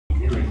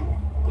Any,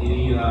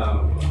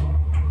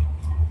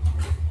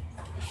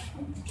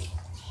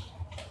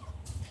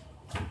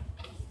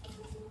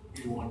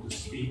 you want to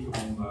speak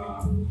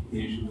on,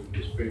 the issue with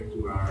respect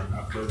to our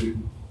budget?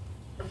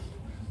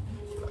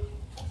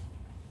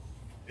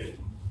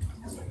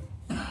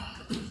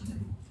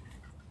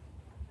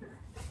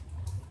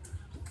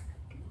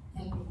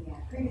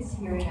 Previous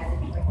hearing, I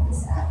didn't bring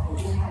this up, but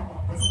we have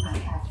this in my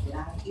packet. I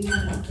do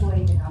have an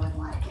employee that I would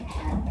like to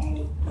have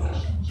a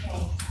position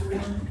change for.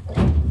 I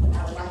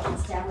would like to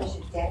establish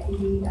a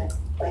deputy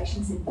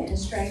elections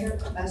administrator.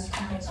 Most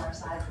counties our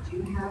size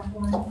do have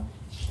one.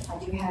 I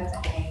do have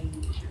a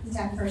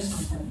staff person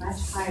with a much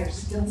higher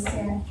skill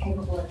set,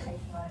 capable of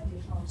taking on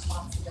additional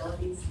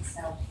responsibilities. And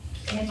so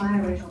in my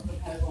original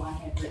proposal, I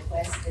had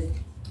requested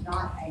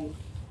not a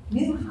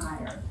new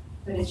hire,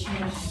 but a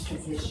change in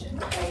position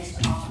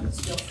based on the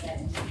skill set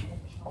and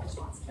additional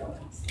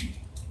responsibilities.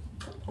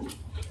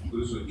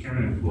 This is a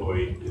current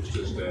employee, it's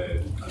just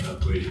an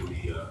upgrade of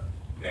the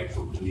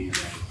actual duties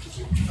and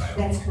position title.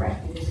 That's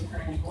correct, it is a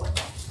current employee.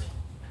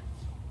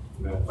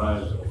 That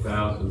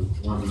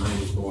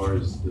 5,194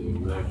 is the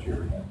amount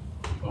you're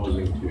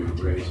proposing to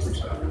raise or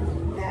salary.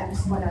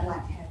 That's what I'd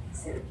like to have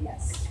considered,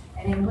 yes.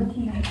 And in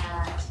looking at,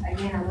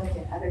 again, I looked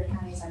at other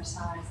counties our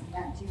size, and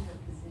that particular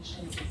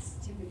position is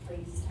typically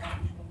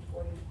between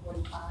 40 to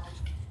 45.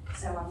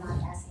 So I'm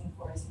not asking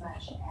for as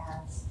much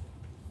as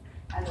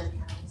other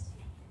counties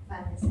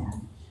fund this out.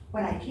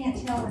 What I can't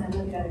tell when I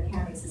look at other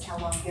counties is how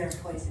long their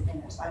employees have been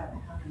there, so I don't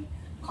know how many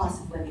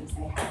cost of livings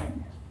they have in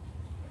there.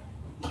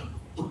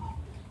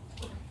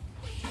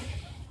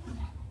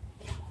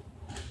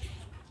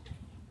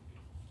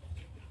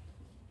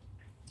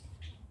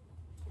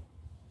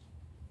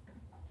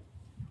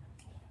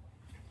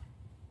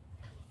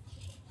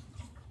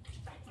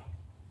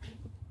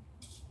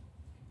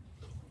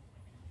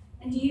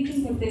 And do you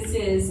think that this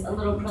is a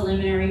little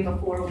preliminary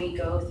before we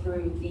go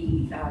through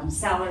the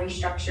salary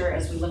structure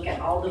as we look at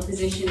all the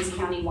positions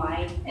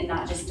countywide and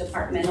not just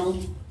departmental?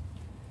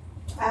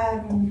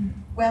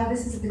 Well,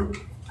 this is a bit,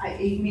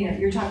 if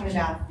you're talking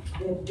about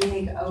the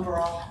big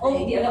overall.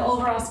 Oh, yeah, the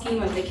overall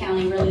scheme of the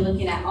county, really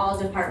looking at all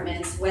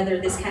departments, whether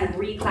this kind of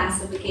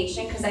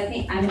reclassification, because I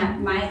think,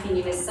 my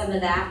opinion is some of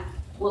that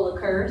will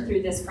occur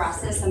through this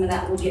process, some of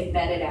that will get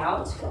vetted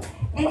out.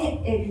 And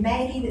it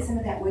may be that some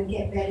of that would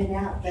get vetted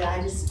out, but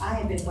I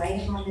have been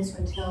waiting on this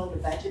until the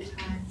budget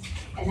time,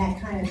 and that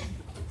kind of,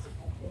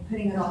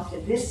 putting it off to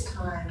this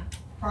time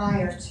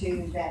prior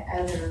to that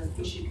other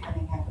issue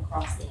coming up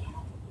across the county.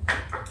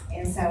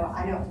 And so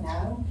I don't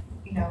know,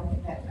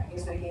 that I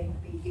guess again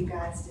would be you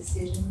guys'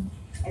 decision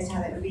as to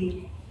how that would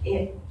be.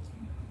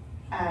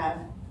 I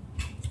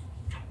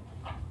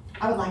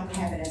would like to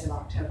have it as of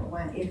October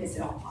 1, if it's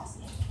at all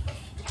possible.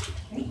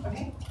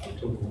 Okay?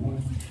 October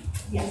 1.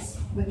 Yes,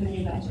 with the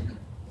new budget.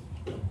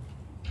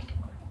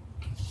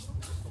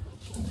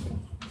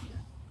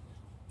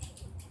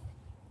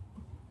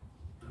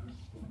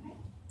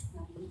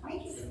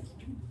 Thank you.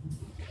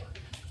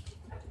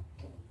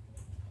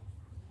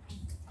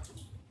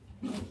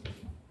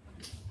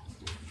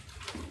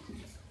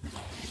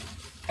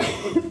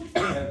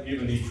 I've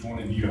given each one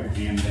of you a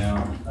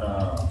handout.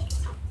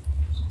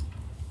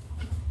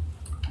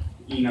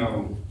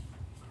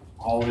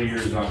 All the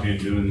years I've been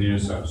doing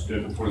this, I've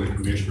stood before the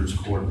Commissioners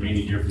Court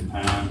many different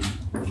times.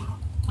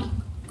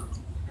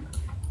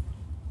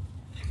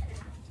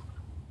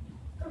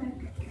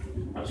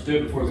 I've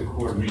stood before the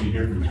court many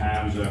different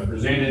times,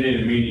 presented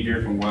it in many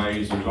different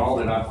ways. There's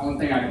only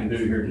thing I can do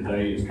here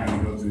today is kind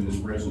of go through this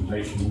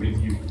presentation with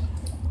you.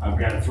 I've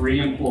got 3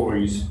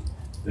 employees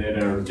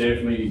that are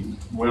definitely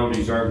well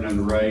deserving of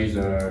the raise.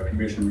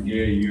 Commissioner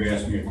McGee, you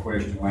asked me a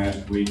question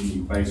last week, and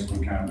you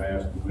basically kind of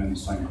asked me the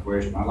same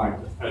question. I'd like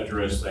to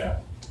address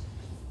that.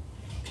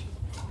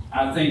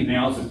 I think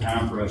now's the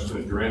time for us to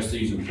address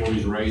these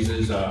employees'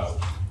 raises. I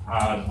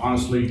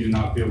honestly do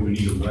not feel we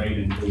need to wait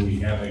until we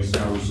have a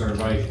salary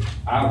survey.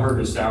 I've heard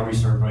the salary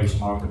surveys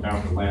talked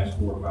about the last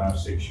 4, 5,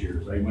 6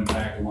 years. They went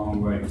back a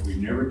long way.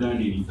 We've never done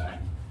anything.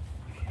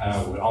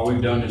 All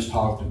we've done is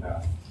talked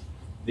about it.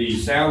 The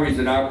salaries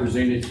that I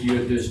presented to you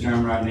at this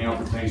time right now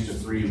pertains to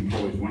 3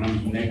 employees. One of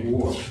them is Nick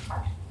Ward.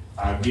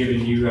 I've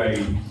given you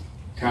a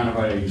kind of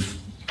a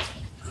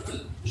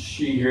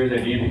sheet here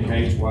that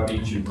indicates what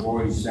each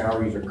employee's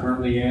salaries are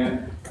currently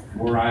at,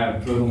 where I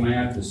have put them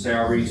at, the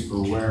salaries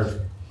for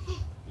where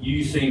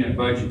you seen at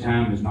budget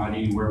time is not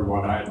anywhere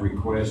what I had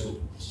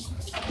requested.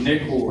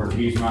 Nick Ward,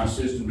 he's my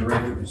assistant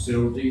director of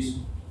facilities.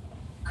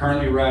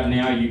 Currently, right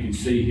now, you can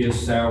see his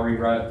salary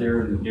right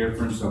there and the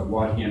difference of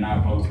what he and I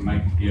both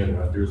make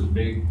together. There's a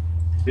big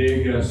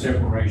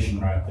separation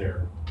right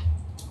there.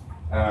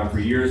 For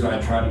years, I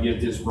tried to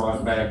get this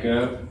brought back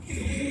up.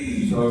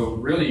 So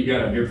really, you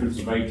got a difference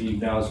of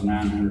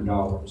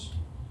 $18,900.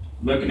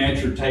 Looking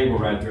at your table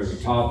right there, the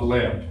top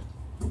left,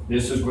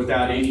 this is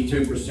without any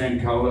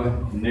 2%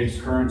 COLA, Nick's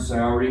current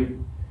salary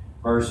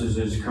versus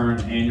his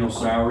current annual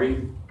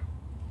salary.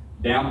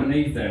 Down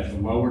beneath that, the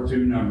lower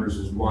 2 numbers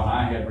is what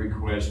I had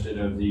requested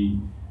of the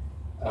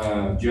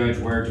Judge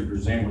Ware to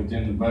present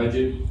within the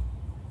budget.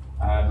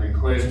 I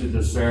requested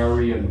the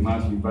salary and the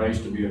monthly base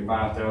to be at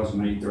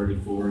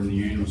 $5,834 and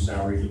the annual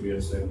salary to be at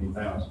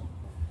 $70,000.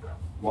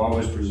 What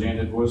was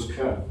presented was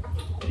cut.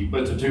 He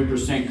put the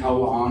 2%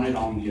 COLA on it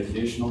on the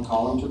additional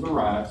column to the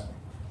right.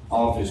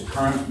 Off his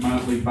current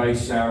monthly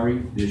base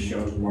salary, this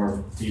shows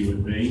where he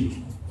would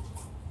be.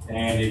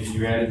 And if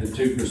you added the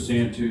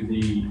 2% to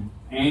the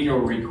annual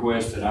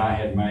request that I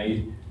had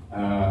made,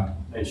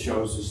 it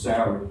shows the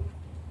salary.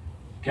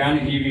 Kind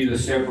of give you the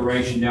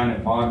separation down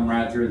at bottom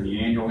right there, the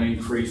annual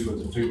increase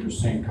with the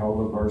 2%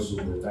 COLA versus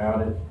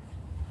without it.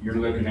 You're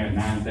looking at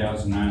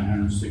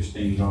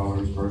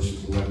 $9,916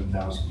 versus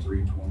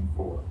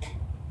 $11,324.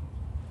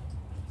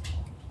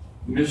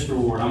 Mr.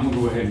 Ward, I'm gonna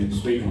go ahead and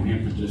speak on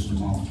him for just a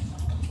moment.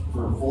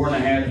 For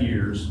 4.5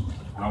 years,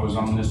 I was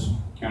on this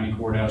county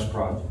courthouse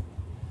project.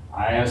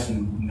 I asked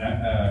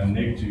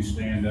Nick to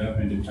stand up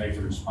and to take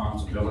the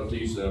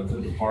responsibilities of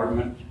the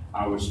department.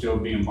 I would still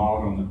be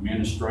involved on the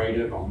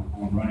administrative,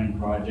 on running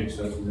projects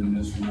other than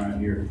this one right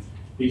here.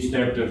 He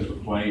stepped up to the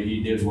plate.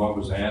 He did what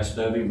was asked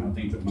of him. I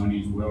think the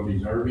money is well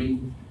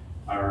deserving.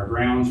 Our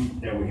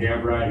grounds that we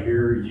have right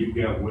here, you've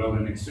got well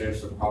in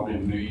excess of probably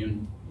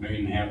 $1.5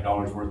 million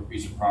worth of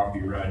piece of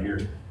property right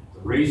here.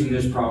 The reason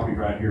this property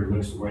right here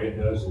looks the way it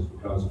does is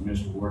because of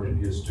Mr. Ward and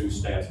his two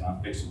staff, and I'll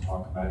fix and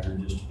talk about it here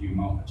in just a few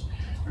moments.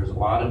 There's a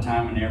lot of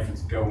time and effort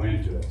to go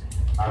into it.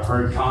 I've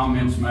heard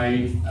comments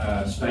made,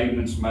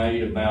 statements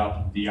made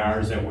about the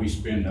hours that we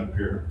spend up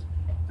here.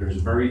 There's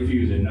very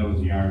few that knows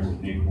the hours that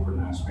Nick Ward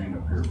and I spend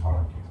up here at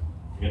Potter County.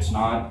 It's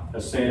not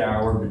a set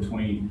hour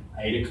between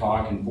 8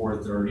 o'clock and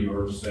 4:30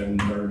 or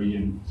 7:30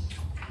 and,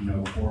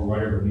 or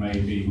whatever it may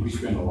be. We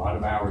spend a lot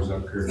of hours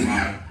up here at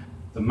night.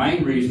 The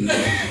main reason is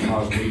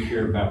because we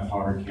care about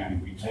Potter County.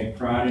 We take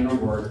pride in our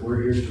work.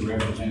 We're here to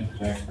represent the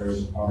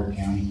taxpayers of Potter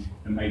County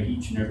and make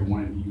each and every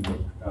one of you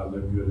look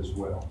good as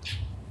well.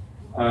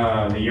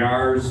 The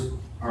hours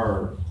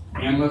are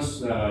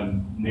endless.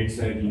 Nick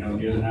said, the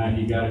other night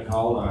he got a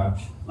call.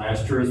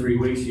 Last 2 or 3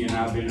 weeks, he and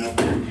I have been up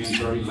there at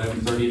 10:30,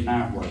 11:30 at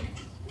night working.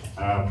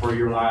 For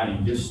your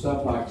lighting, just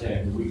stuff like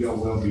that. We go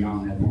well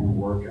beyond that normal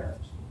work hours.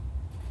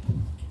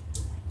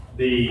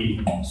 The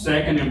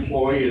second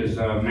employee is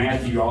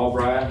Matthew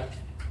Albright.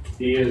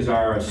 He is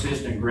our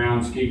assistant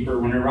groundskeeper.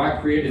 Whenever I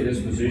created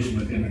this position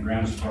within the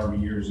grounds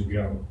department years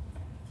ago,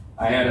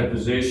 I had a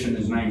position,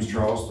 his name's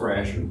Charles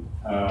Thrasher.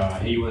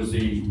 He was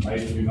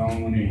basically the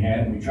only one we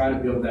had. We tried to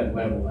build that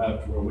level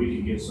up to where we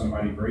could get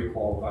somebody very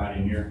qualified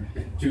in here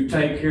to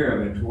take care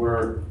of it, to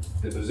where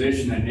the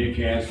position that Nick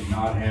has does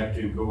not have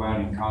to go out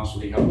and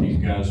constantly help these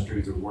guys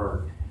through their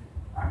work.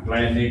 I'm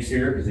glad Nick's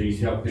here because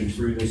he's helped him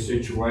through this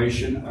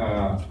situation.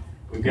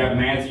 We've got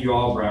Matthew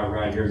Albright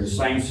right here, the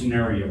same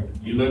scenario.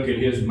 You look at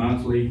his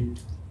monthly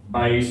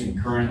base and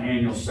current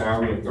annual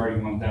salary of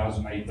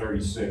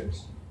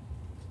 $31,836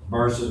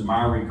 versus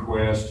my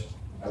request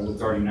of the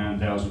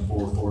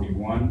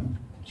 $39,441.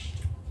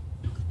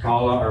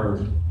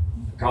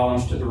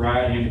 Columns to the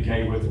right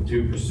indicate with the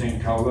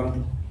 2%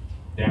 COLA.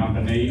 Down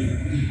beneath,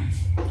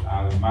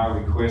 my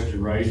requested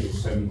raise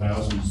was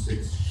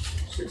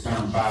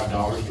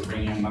 $7,605 to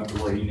bring him up to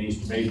where he needs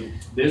to be.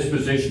 This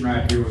position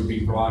right here would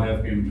be brought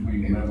up in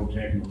between the level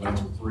tech and the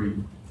level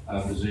 3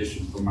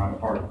 position for my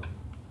department.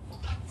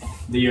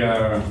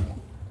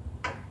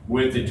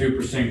 With the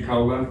 2%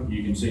 COLA,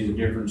 you can see the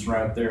difference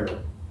right there.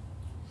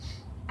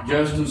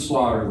 Justin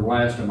Slaughter, the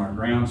last of my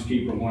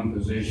groundskeeper 1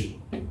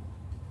 position.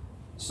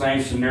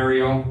 Same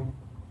scenario.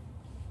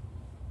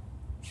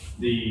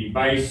 The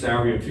base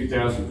salary of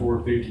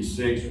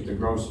 $2,456 with a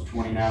gross of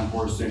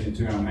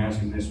 $29,472. I'm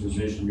asking this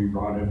position to be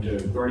brought up to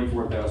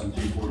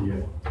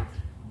 $34,248.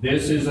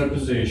 This is a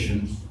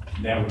position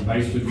that would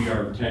basically be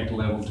our tech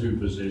level 2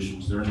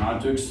 positions. They're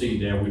not to exceed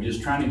that. We're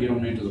just trying to get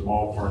them into the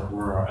ballpark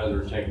where our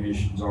other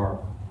technicians are.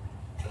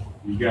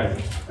 You got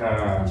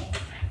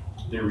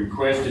the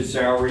requested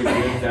salary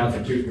without the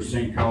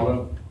 2%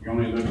 COLA. You're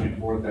only looking at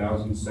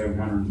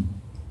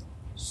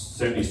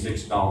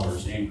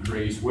 $4,776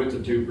 increase. With the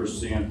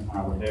 2%,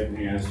 I would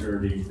definitely ask her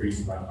to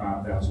increase by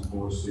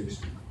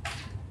 $5,460.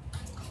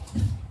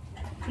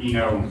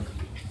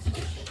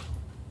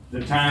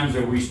 The times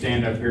that we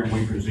stand up here and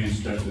we present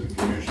stuff to the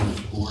commissioner's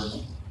court,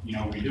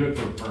 we do it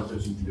for a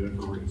purpose and we do it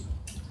for a reason.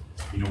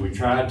 We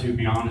try to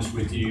be honest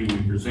with you.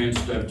 We present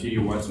stuff to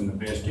you what's in the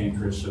best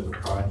interest of the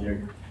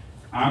project.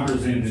 I'm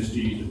presenting this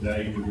to you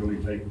today to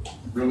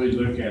really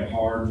look at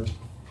hard,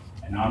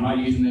 and I'm not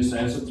using this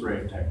as a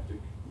threat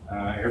tactic.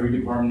 Every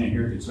department in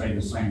here could say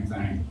the same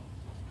thing.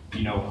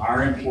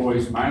 My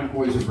employees are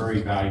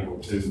very valuable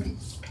to me.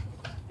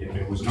 If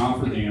it was not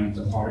for them,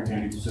 the Potter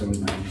County Facility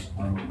Maintenance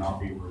Department would not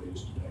be where it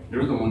is today.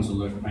 They're the ones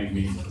that make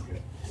me look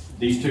good.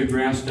 These 2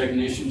 grounds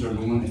technicians are the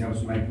ones that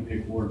helps make the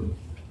big work.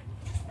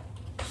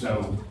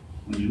 So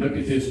when you look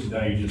at this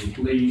today, just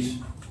please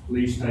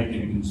take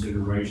into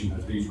consideration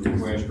that these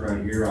requests right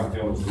here, I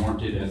feel is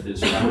warranted at this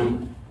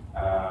time.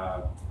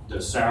 The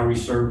salary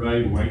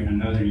survey, waiting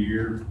another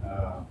year,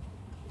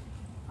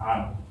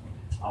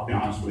 I'll be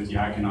honest with you,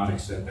 I cannot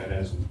accept that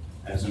as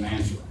an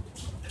answer.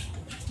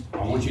 I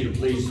want you to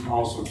please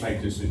also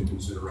take this into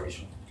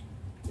consideration.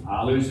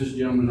 I lose this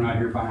gentleman right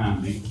here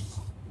behind me,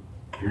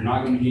 you're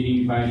not gonna get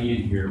anybody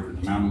in here for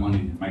the amount of money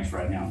that it makes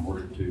right now in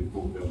order to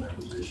fulfill that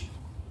position.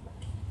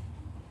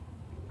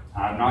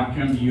 I've not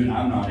come to you and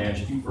I've not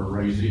asked you for a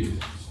raise either.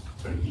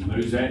 But if you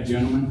lose that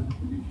gentleman,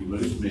 and if you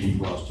lose me,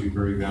 you've lost two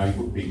very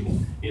valuable people.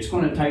 It's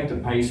gonna take the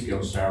pay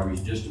scale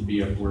salaries just to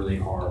be up where they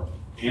are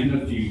in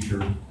the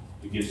future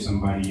to get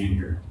somebody in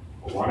here.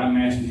 But what I'm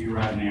asking you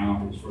right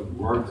now is for the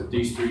work that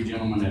these three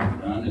gentlemen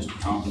have done is to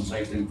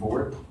compensate them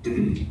for it.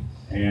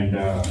 And,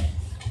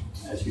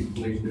 ask you to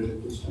please do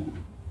it this time.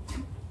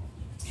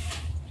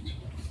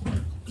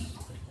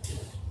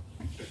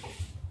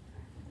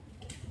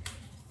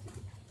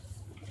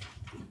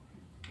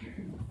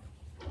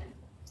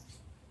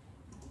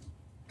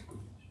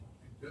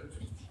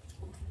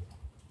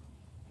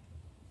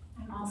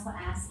 I'm also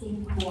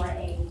asking for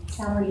a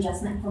salary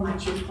adjustment for my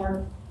chief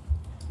clerk,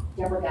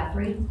 Deborah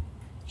Guthrie.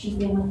 She's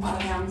been with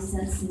Potter County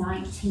since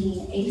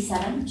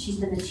 1987. She's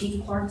been the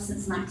chief clerk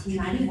since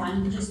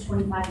 1991, which is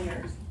 25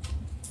 years.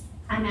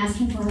 I'm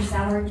asking for her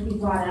salary to be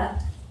brought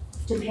up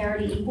to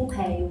parity equal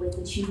pay with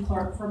the chief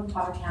clerk for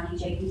Potter County,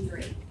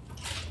 JP3.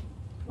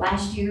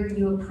 Last year,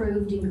 you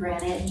approved and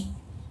granted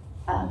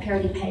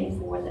parity pay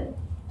for the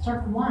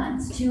clerk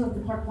ones, two of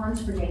the clerk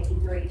ones for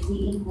JP3 to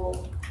be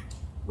equal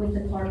with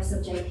the clerks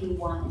of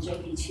JP1 and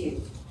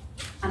JP2.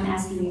 I'm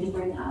asking you to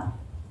bring up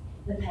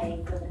the pay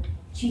for the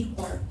chief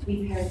clerk to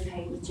be parity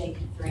paid with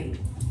JP3,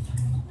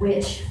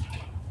 which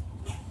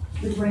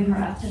would bring her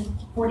up to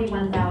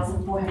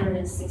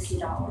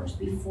 $41,460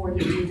 before you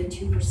do the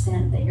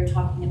 2% that you're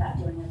talking about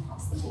doing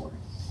across the board.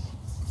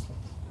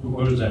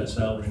 What is that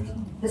salary now?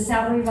 The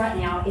salary right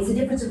now is a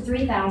difference of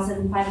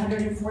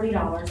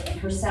 $3,540, and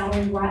her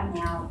salary right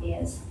now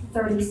is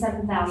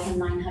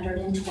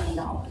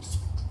 $37,920.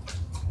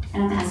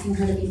 And I'm asking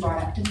her to be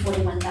brought up to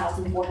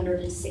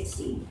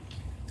 $41,460.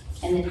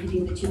 And then if you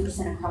do the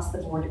 2% across the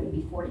board, it would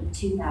be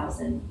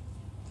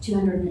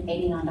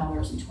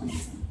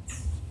 $42,289.20.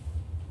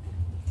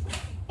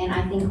 And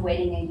I think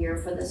waiting a year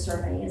for the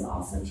survey is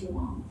also too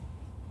long.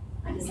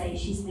 Like I say,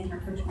 she's been here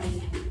for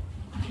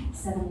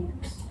 27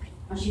 years.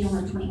 Well, she's on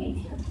her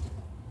 28th year.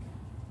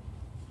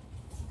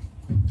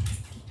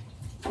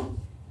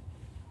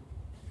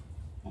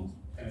 Thank you.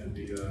 And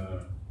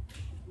the,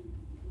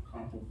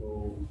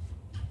 comparable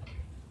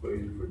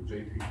wage for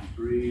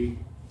JP3,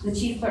 The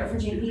chief clerk for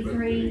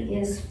JP3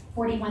 is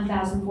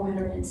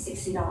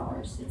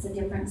 $41,460. It's a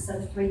difference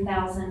of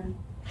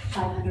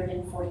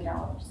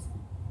 $3,540.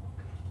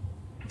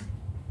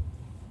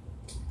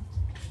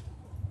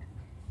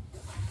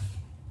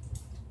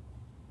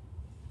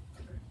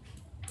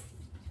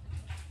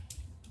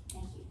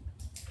 Thank you.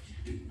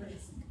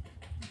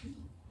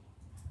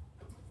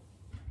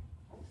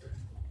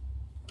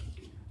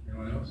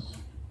 anyone else?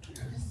 I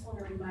just want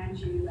to remind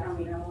you, I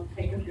mean, I won't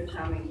take up your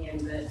time again,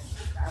 but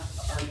I've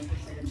already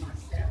presented my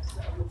steps,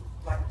 so I would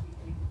like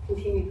you to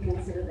continue to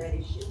consider that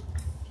issue.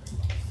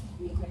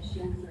 Any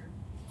questions?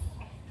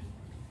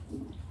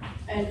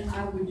 And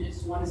I would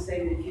just want to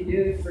say that if you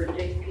do it for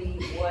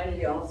JP1,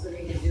 you also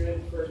need to do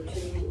it for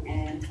 2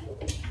 and 4.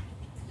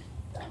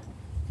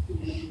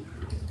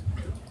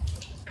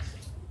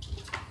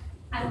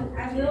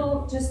 I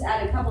will just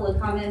add a couple of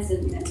comments,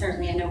 and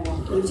certainly I know we'll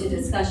move to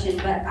discussion,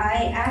 but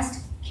I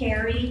asked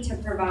Carrie to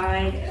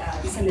provide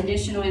some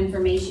additional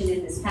information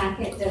in this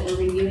packet that we're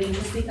reviewing,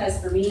 just because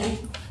for me,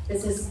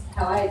 this is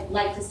how I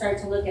like to start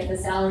to look at the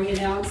salary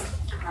amounts.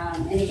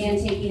 And again,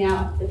 taking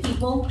out the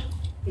people,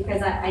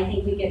 because I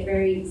think we get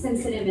very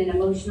sensitive and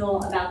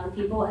emotional about the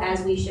people,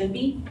 as we should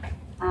be.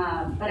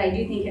 But I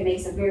do think it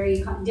makes a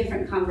very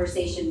different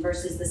conversation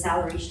versus the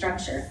salary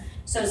structure.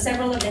 So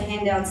several of the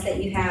handouts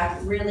that you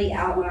have really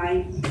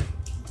outline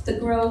the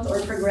growth or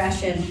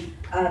progression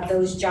of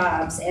those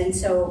jobs. And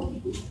so,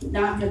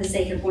 not for the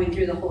sake of going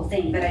through the whole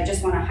thing, but I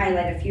just want to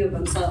highlight a few of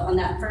them. So on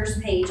that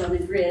first page on the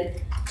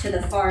grid to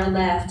the far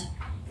left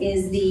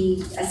is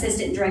the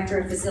Assistant Director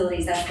of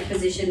Facilities. That's the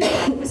position that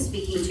I was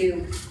speaking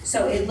to.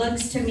 So it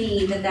looks to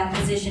me that that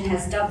position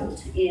has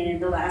doubled in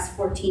the last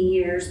 14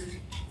 years.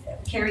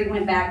 Carrie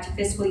went back to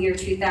fiscal year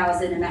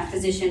 2000 and that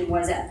position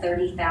was at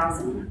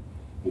 30,000.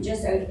 And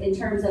just in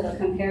terms of a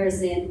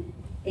comparison,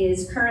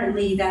 is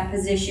currently that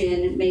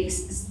position makes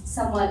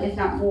somewhat, if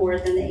not more,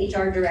 than the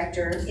HR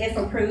director. If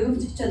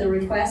approved to the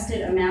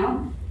requested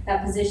amount,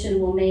 that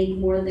position will make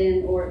more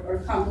than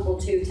or comparable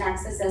to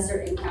tax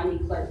assessor and county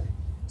clerk.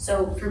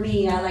 So for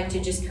me, I like to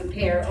just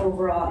compare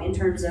overall in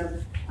terms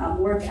of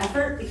work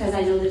effort, because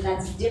I know that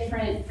that's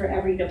different for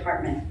every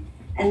department.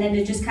 And then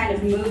to just kind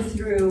of move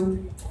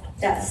through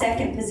that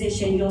second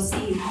position, you'll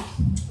see,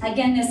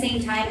 again, the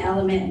same time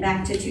element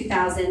back to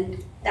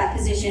 2000, that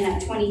position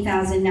at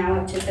 20,000, now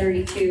up to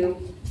 32.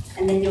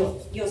 And then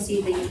you'll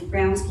see the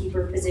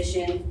groundskeeper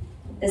position.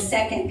 The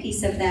second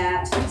piece of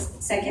that,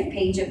 second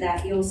page of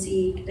that, you'll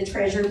see the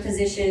treasurer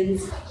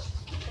positions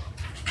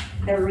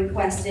that are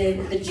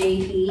requested, the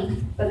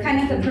JP, but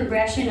kind of the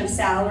progression of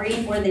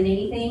salary more than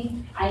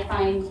anything, I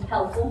find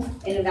helpful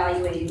in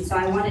evaluating. So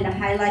I wanted to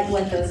highlight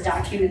what those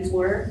documents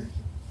were,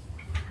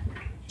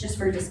 just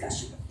for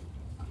discussion.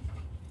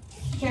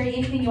 Carrie,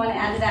 anything you want to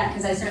add to that?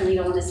 Because I certainly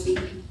don't want to speak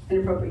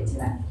inappropriate to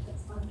that.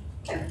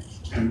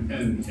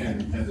 And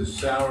the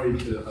salary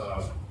to,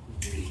 the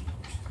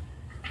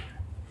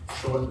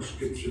short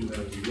description that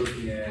we're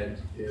looking at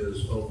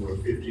is over a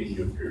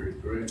 15-year period,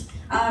 correct?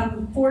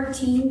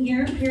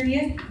 14-year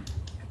period.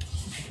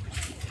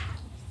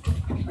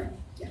 Yeah,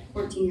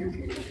 14-year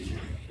period.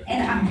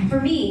 And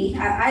for me,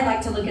 I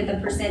like to look at the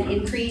percent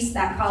increase,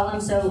 that column,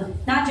 so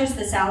not just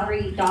the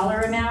salary dollar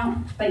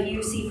amount, but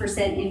you see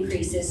percent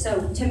increases.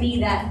 So to me,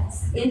 that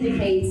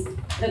indicates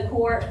the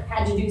court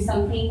had to do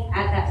something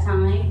at that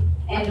time,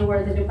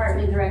 and/or the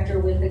department director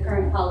with the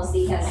current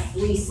policy has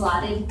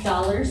reslotted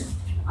dollars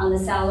on the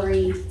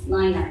salary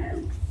line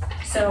item.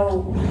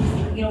 So,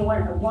 you know,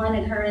 one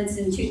occurrence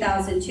in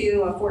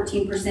 2002, a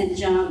 14%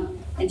 jump,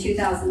 in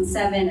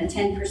 2007, a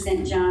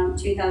 10% jump,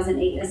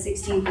 2008, a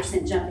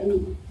 16% jump,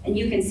 and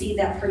you can see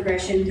that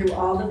progression through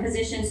all the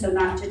positions, so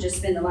not to just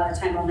spend a lot of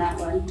time on that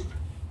one,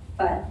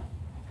 but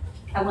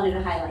I wanted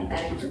to highlight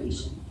that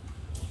information.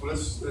 Well,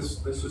 let's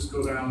just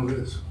go down the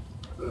list.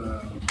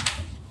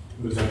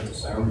 Was that the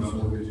salary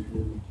survey?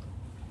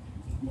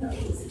 No,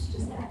 this is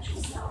just the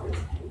actual salary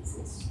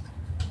increases.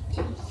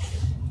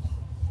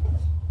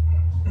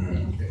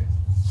 Okay.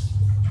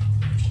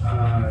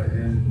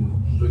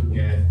 And looking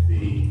at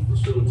the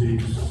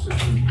facilities,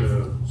 assistant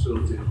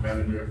facilities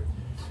manager,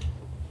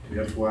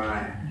 FY.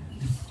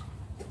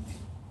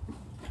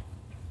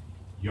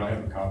 Y'all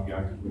have a copy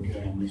I can look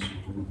at on this?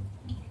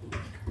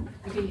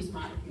 I can use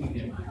mine.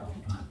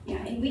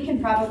 Yeah, and we can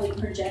probably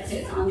project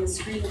it on the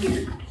screen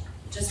here,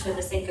 just for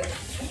the sake of.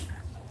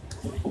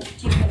 Do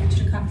you have an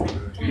extra copy?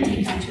 Can I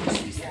take that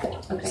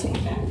to okay.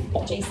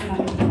 Jason, I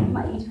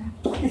might.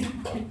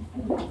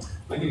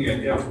 Looking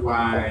at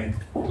FY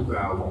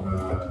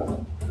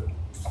 2000,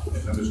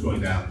 I'm just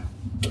going down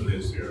the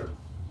list here,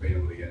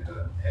 mainly at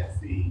the,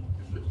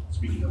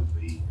 speaking of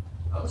the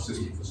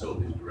assistant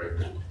facilities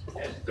director,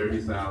 at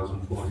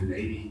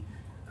 30,480.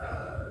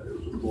 There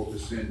was a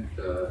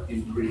 4%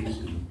 increase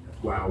in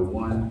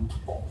FY1,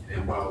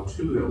 and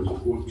FY2 there was a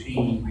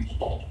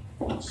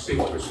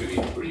 14.6%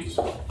 increase.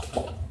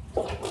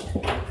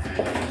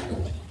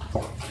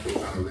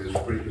 And there's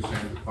 3%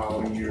 the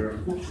following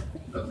year,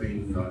 nothing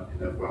in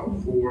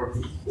FY4,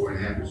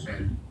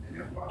 4.5% in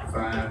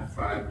FY5,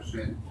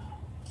 5%,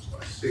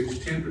 FY6,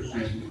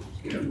 10%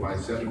 in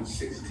FY7,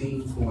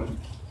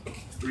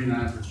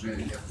 16.39%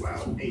 in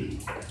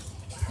FY8,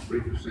 3%,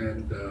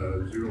 0%,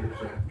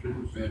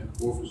 2%, 4%,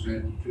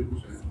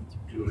 2%,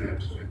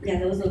 2.5%. Yeah,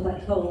 those look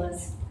like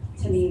COLAs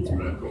to me.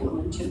 Right,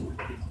 COLA.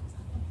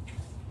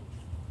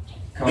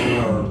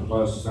 COLA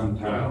plus some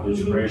type of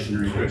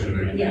discretionary.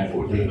 Yeah.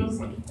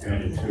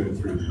 Added to it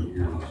through the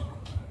years.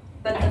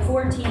 But the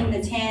 14,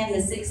 the 10,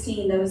 the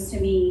 16, those to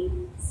me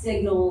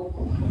signal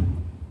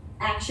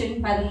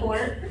action by the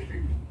court.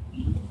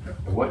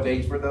 What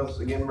dates were those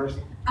again,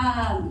 Mercy?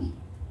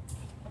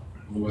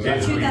 Was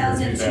that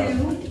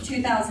 2002,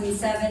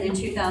 2007, and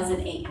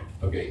 2008.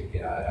 Okay,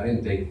 yeah, I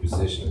didn't take the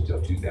position until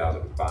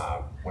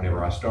 2005.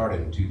 Whenever I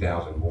started in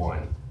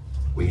 2001,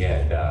 we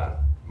had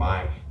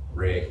Mike,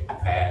 Rick,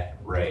 Pat,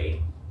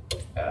 Ray,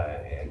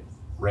 and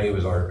Ray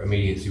was our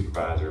immediate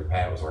supervisor,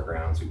 Pat was our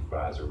ground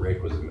supervisor,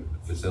 Rick was the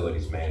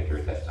facilities manager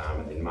at that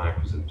time, and then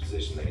Mike was in the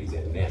position that he's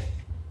in now.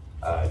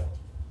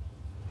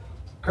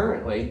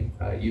 Currently,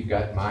 you've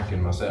got Mike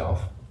and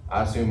myself.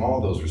 I assume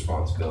all those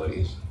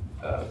responsibilities.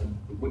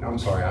 I'm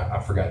sorry, I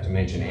forgot to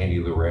mention Andy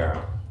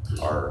Lurera,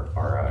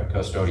 our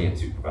custodian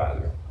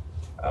supervisor,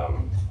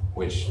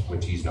 which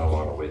he's no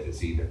longer with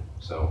us either.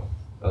 So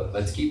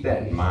let's keep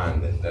that in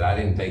mind, that I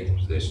didn't take the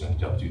position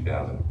until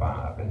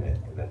 2005, and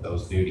that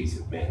those duties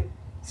have been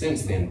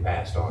since then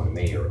passed on to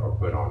me or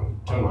put on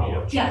my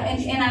work. Yeah,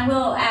 and I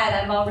will add,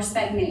 out of all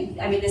respect, I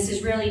mean, this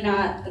is really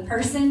not the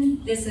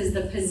person, this is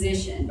the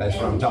position. That's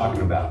what I'm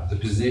talking about. The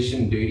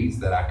position duties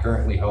that I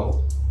currently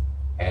hold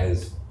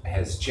has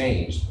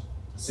changed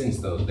since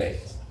those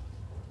days.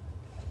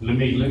 Let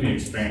me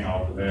expand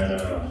off of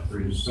that.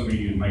 For some of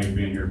you who may have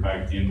been here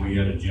back then, we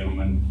had a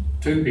gentleman,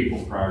 two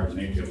people prior to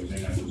Nick that was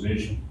in that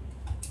position.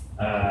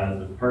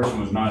 The person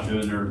was not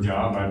doing their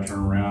job. I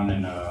turned around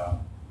and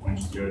went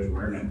to Judge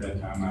Ware, and at that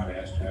time I'd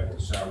asked to have the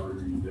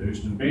salary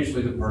reduced, and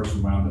eventually the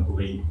person wound up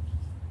leaving.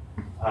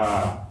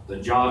 The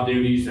job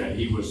duties that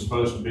he was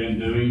supposed to have been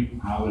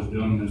doing, I was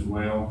doing them as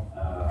well.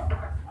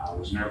 I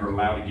was never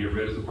allowed to get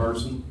rid of the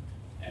person,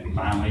 and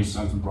finally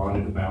something brought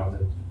it about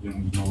that the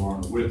gentleman was no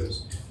longer with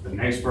us. The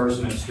next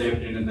person that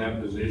stepped into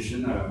that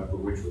position,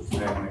 which was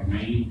Pat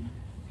McMean,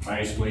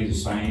 basically the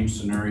same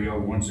scenario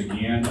once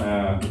again.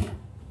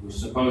 Was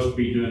supposed to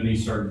be doing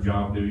these certain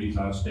job duties.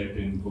 I stepped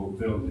in and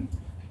fulfilled them.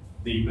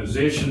 The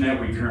position that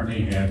we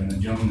currently have, and the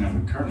gentleman that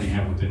we currently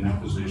have within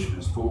that position,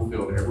 has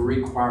fulfilled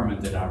every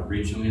requirement that I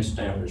originally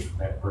established for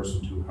that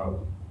person to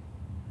hold.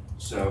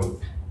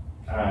 So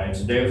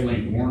it's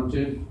definitely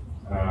warranted.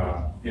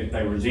 If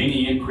there was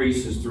any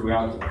increases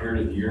throughout the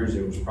period of the years,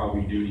 it was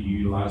probably due to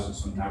utilizing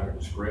some type of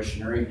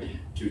discretionary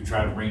to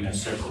try to bring that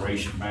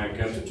separation back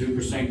up. The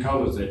 2%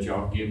 COLAs that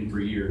y'all have given for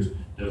years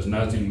does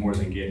nothing more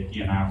than get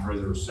he and I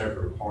further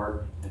separate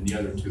apart than the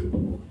other two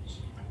employees.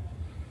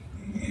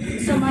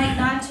 So Mike,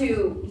 not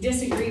to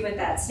disagree with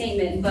that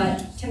statement,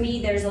 but to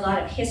me, there's a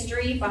lot of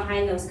history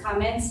behind those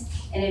comments.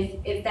 And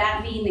if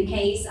that being the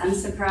case, I'm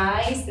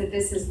surprised that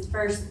this is the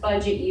first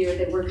budget year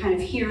that we're kind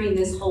of hearing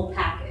this whole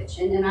package.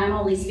 And I'm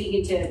only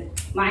speaking to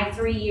my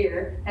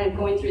 3-year, kind of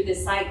going through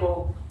this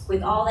cycle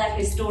with all that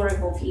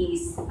historical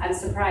piece. I'm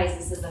surprised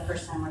this is the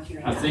first time we're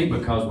hearing I that. think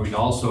because we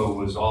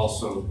was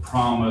also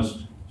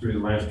promised through the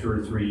last 2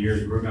 or 3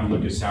 years, we're gonna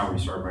look at salary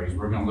surveys,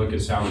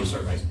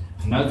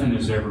 Nothing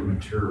has ever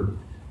matured.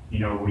 You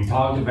know, we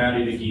talked about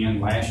it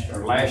again last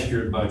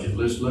year's budget.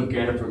 Let's look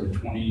at it for the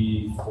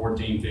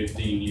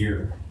 2014-15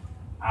 year.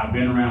 I've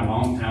been around a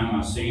long time,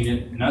 I've seen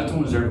it,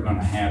 nothing was ever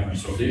gonna happen.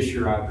 So this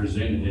year I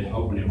presented it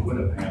hoping it would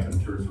have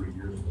happened 2 or 3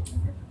 years ago.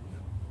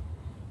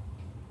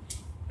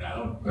 I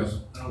don't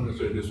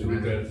necessarily disagree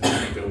with that. I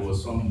think there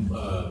was some,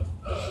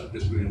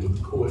 disagreement with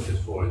the court as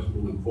far as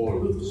moving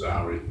forward with the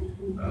salary.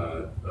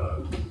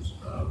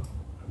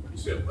 You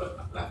said,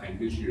 but I think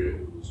this year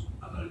it was,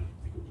 I know,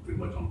 it was pretty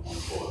much on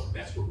board.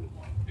 That's what we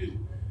want to do.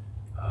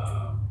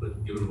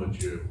 But given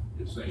what you're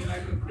saying, I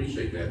can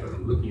appreciate that, but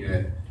I'm looking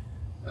at,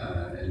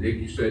 and Nick,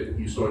 you said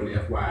you saw it in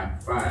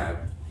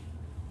FY5,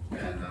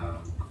 and,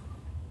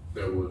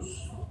 there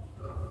was,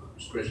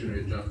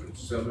 discretionary adjustment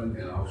 7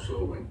 and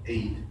also an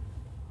 8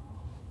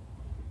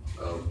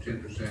 of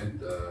 10%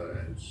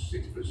 and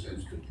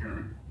 6%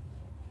 concurrent,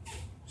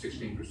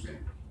 16%.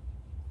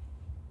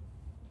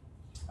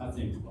 I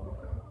think,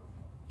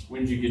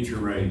 when did you get your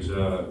raise?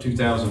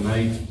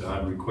 2008,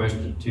 I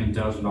requested a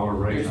 $10,000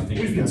 raise. I think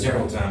There's been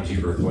several times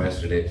you've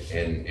requested it,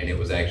 and it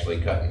was actually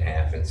cut in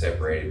half and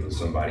separated with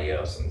somebody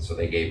else, and so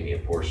they gave me a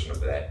portion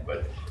of that,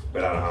 but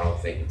I don't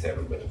think it's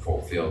ever been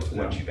fulfilled to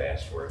what you've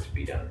asked for it to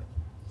be done.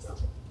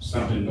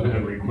 Something,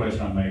 a request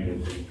I made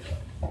is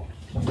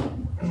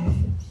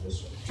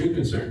 2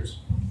 concerns.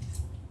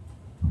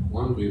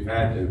 One, we've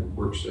had the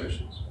work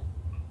sessions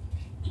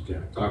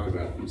to talk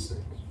about these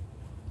things.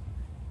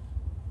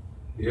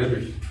 The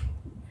other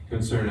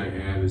concern I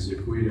have is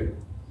if we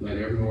let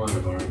every one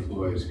of our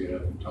employees get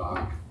up and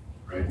talk,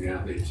 right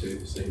now they'd say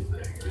the same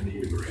thing, I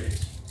need a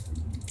raise.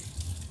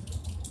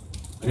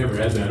 I never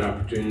had that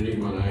opportunity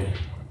when I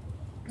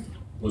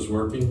was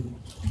working.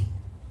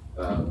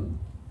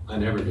 I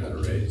never got a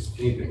raise,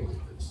 anything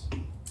like this,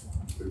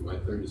 through my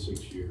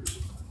 36 years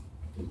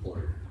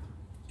employer.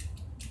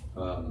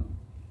 I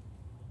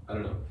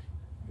don't know,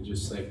 I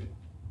just think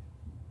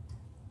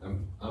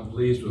I'm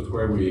pleased with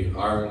where we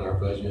are in our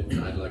budget,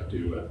 and I'd like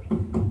to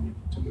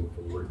move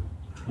forward.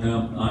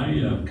 Well, I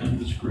kind of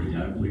disagree.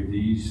 I believe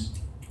these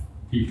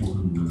people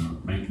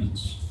in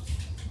maintenance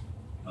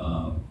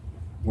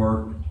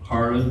work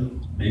harder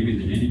maybe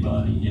than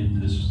anybody in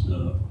this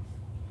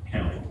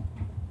county.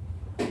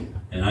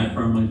 And I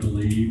firmly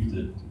believe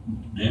that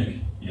Nick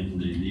and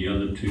the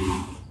other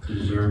 2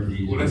 deserve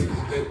these. Well,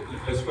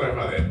 let's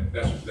clarify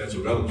that. That's a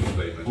relative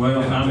statement.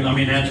 Well, I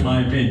mean, that's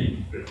my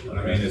opinion. I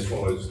mean, as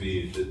far as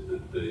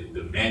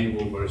the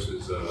manual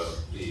versus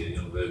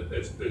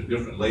there's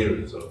different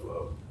layers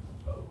of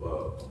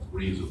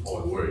degrees of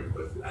hard work.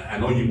 But I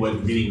know you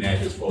wasn't meaning that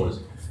as far as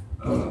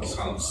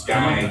some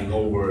skying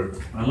over.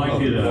 I'd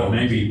like you to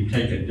maybe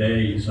take a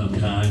day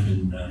sometime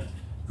and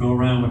go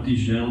around with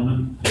these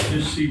gentlemen and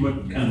just see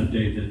what kind of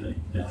day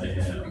that they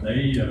have.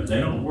 They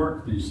don't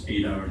work these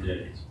 8-hour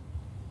days.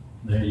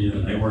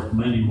 They work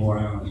many more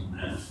hours than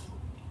that.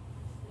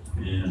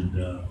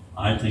 And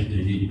I think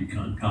they need to be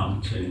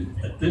compensated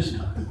at this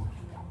time.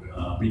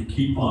 We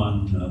keep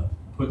on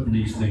putting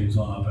these things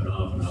off and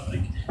off and off,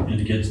 and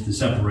the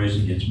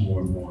separation gets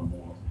more and more and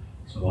more.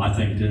 So I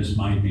think this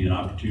might be an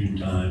opportune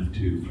time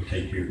to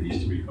take care of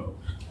these 3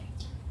 folks.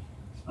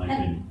 I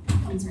think.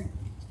 I'm sorry.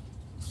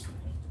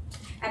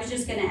 I was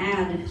just gonna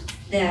add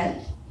that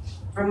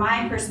from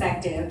my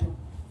perspective,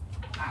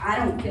 I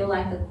don't feel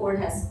like the court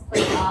has put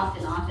it off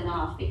and off and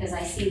off because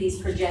I see these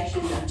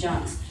projections of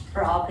jumps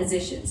for all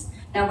positions.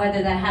 Now,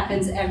 whether that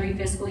happens every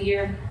fiscal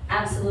year,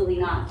 absolutely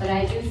not. But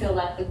I do feel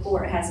like the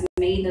court has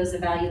made those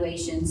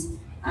evaluations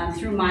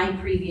through my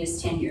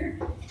previous tenure.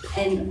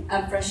 And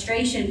a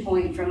frustration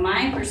point from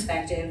my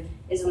perspective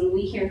is when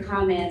we hear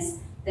comments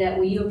that,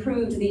 well, you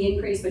approved the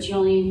increase, but you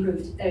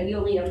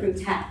only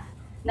approved half,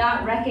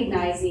 not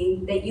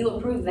recognizing that you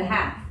approved the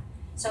half.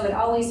 So it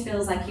always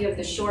feels like you have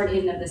the short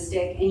end of the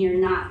stick and you're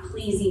not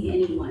pleasing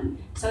anyone.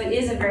 So it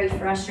is a very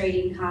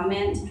frustrating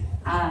comment.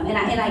 And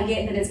I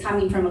get that it's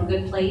coming from a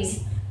good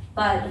place,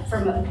 but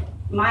from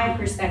my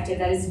perspective,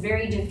 that is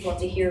very difficult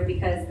to hear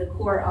because the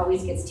court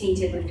always gets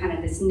tainted with kind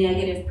of this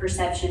negative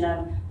perception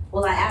of,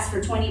 well, I asked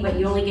for 20, but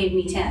you only gave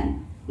me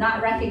 10,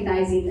 not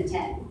recognizing the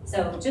 10.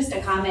 So just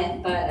a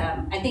comment, but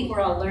I think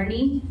we're all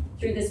learning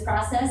through this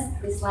process.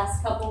 This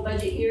last couple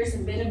budget years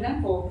have been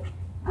eventful,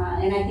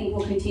 and I think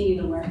we'll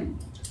continue to learn.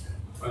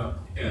 Well,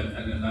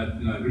 and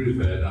I agree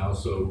with that. I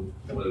also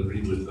would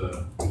agree with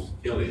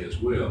Mr. Kelly as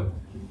well,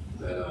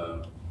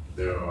 that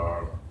there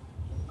are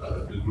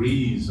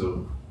degrees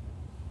of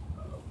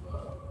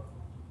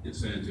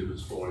incentive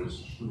as far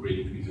as rate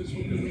increases that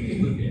we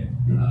can look at.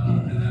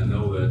 And I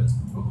know that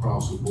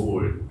across the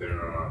board, there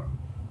are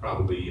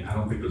probably, I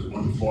don't think there's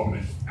one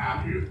department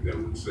out here that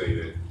would say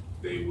that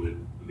they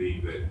would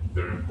believe that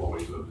their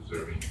employees are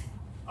deserving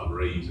of a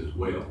raise as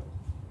well.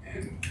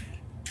 And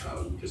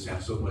we just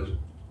have so much to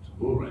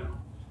go around.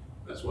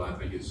 That's why I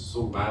think it's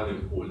so vitally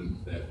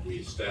important that we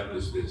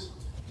establish this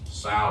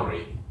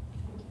salary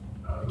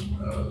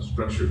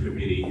structure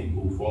committee and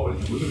move forward.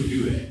 And we're going to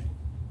do that.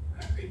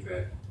 I think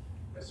that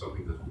that's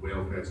something that's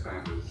well past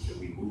time that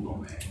we move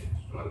on that and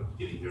start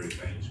getting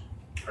everything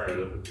paired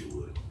up, if you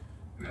would.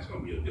 And that's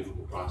going to be a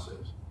difficult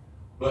process.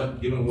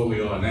 But given where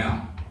we are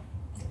now,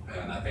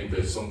 and I think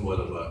there's somewhat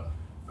of a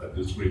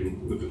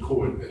disagreement with the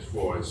court as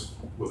far as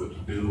whether to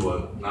do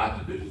or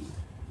not to do.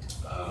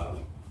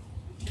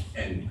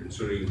 And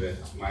considering that,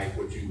 Mike,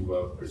 what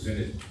you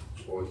presented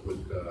as far as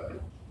with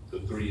the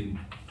three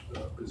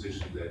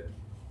positions that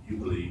you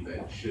believe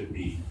that should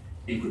be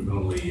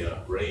incrementally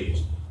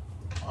raised.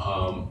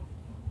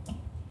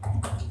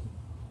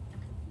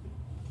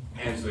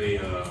 As a,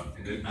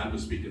 and then I'm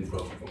just speaking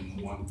from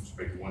one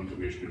perspective, one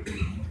commissioner.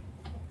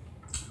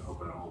 I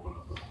hope I don't open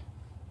up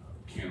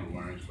a can of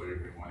worms for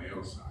everyone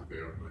else out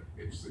there, but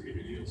if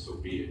it is, so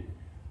be it.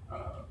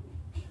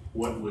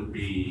 What would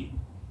be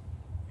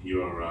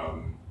your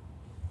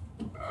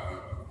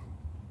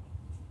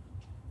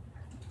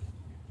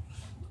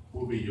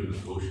what would be your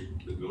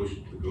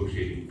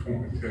negotiating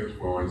point as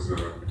far as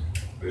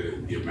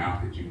the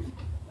amount that you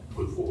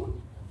put forward?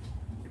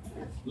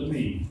 Let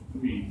me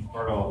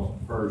start off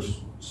first,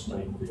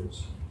 state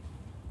this.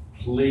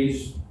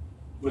 Please,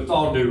 with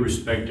all due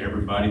respect to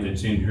everybody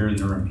that's in here and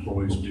their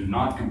employees, do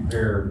not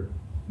compare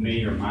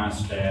me or my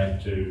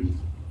staff to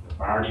the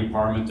fire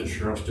department, the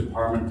sheriff's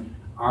department.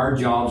 Our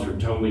jobs are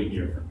totally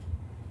different.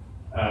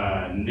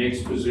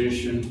 Nick's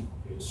position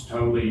is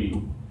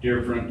totally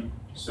different.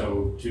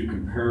 So to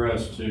compare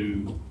us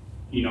to,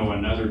 you know,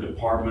 another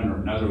department or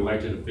another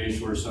elected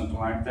official or something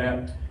like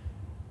that,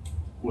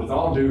 with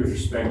all due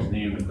respect to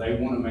them, if they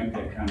want to make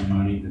that kind of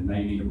money, then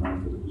they need to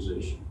run for the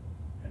position.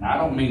 And I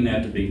don't mean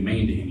that to be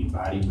mean to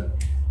anybody, but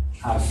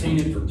I've seen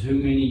it for too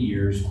many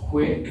years.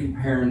 Quit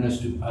comparing us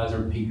to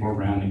other people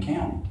around the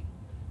county.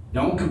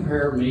 Don't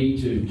compare me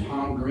to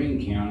Tom Green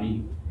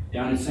County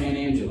down in San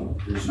Angelo.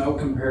 There's no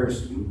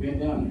comparison. We've been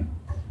down there.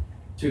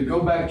 To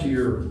go back to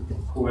your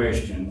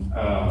question,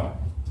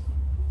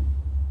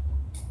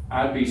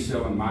 I'd be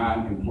selling my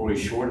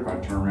employees short if I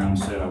turned around and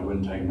said I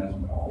wouldn't take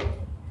nothing at all.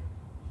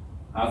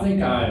 I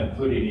think I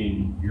put it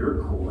in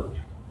your court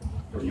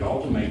for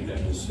y'all to make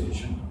that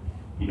decision.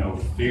 You know,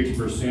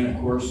 50%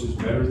 of course is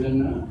better than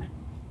none.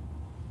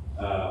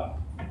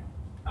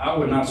 I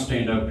would not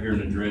stand up here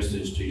and address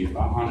this to you if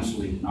I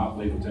honestly did not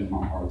believe within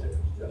my heart that it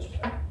was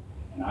just that.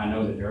 And I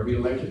know that every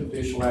elected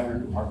official out here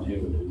in Department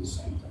Head would do the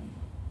same thing.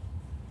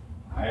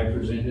 I have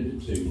presented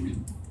it to you.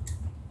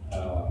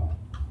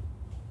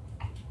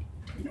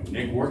 You know,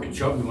 Nick Ward can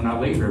show me when I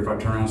leave here if I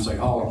turn around and say,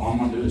 oh, all I'm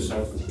gonna do is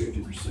sell for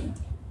 50%.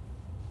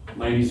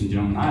 Ladies and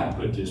gentlemen, I have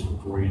put this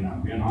before you, and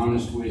I'm being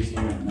honest with you,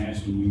 and I'm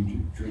asking you to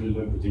truly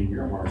look within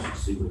your hearts and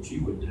see what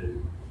you would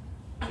do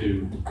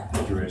to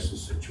address the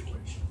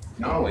situation.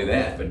 Not only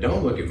that, but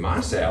don't look at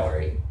my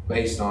salary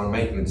based on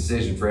making a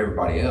decision for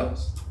everybody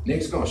else.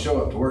 Nick's gonna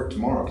show up to work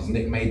tomorrow because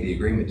Nick made the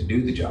agreement to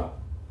do the job,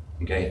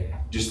 okay?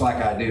 Just like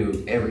I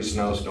do every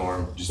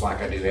snowstorm, just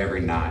like I do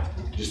every night,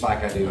 just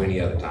like I do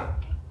any other time.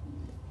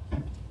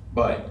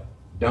 But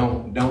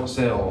don't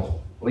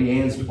sell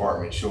Leanne's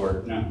department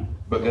short. No.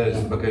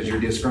 Because you're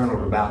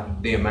disgruntled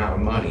about the amount of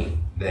money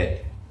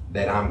that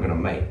I'm gonna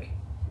make.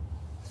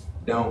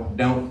 Don't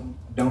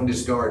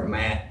discard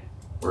Matt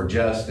or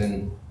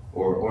Justin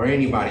or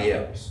anybody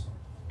else,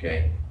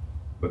 okay?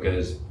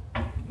 Because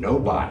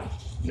nobody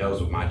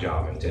knows what my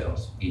job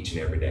entails each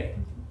and every day.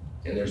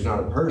 And there's not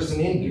a person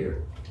in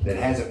here that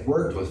hasn't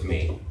worked with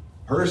me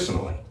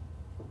personally.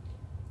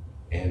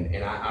 And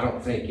I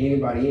don't think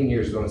anybody in here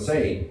is gonna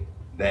say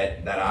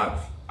that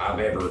I've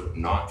ever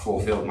not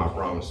fulfilled my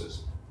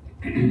promises.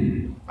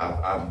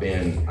 I've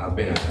been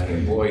an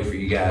employee for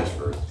you guys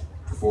for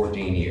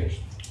 14 years.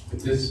 But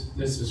this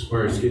is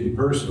where it's getting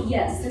personal.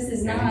 Yes, this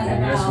is not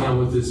And that's not about,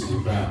 what this is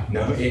about.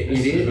 No, it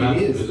This is about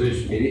the is.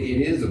 position. It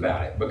is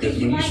about it, because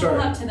you when you might come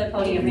up start, to the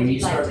podium when if you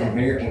you'd like start to.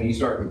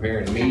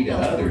 comparing me to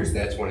others,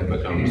 that's when it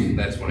becomes,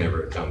 that's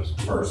whenever it becomes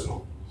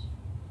personal.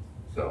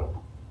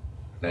 So,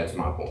 that's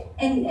my point.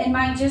 And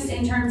Mike, just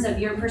in terms of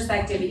your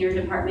perspective in your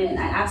department,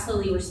 I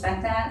absolutely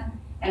respect that.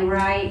 And where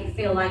I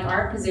feel like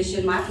our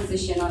position, my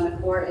position on the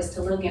court is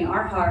to look in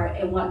our heart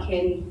at what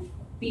can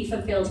be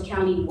fulfilled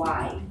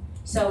county-wide.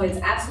 So it's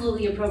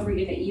absolutely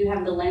appropriate that you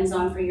have the lens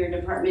on for your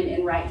department,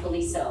 and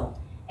rightfully so.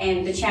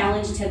 And the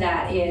challenge to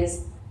that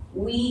is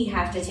we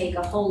have to take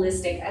a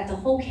holistic at the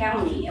whole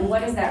county, and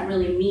what does that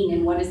really mean,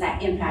 and what does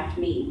that impact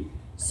mean?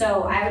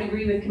 So I would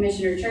agree with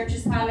Commissioner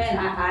Church's comment.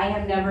 I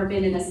have never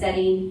been in a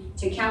setting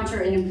to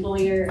counter an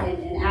employer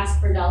and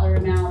ask for dollar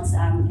amounts.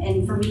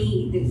 And for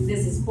me,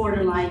 this is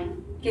borderline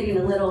getting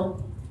a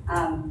little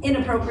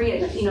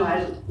inappropriate, you know,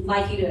 I'd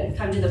like you to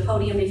come to the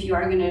podium if you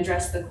are gonna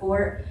address the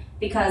court,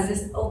 because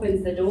this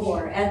opens the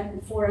door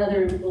for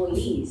other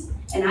employees.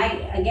 And I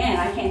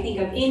can't think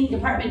of any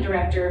department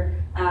director,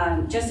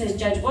 just as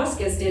Judge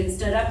Boskus did,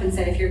 stood up and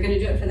said, if you're gonna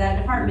do it for that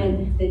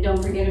department, then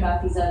don't forget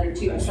about these other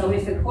two. So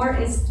if the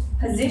court is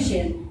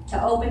positioned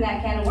to open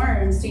that can of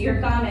worms, to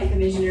your comment,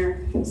 Commissioner,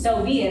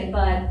 so be it.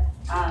 But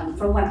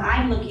from what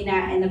I'm looking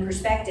at and the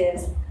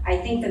perspectives, I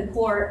think the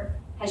court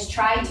has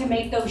tried to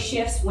make those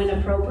shifts when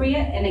appropriate.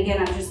 And again,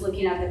 I'm just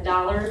looking at the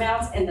dollar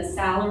amounts and the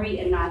salary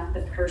and not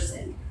the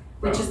person,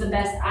 which is the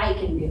best I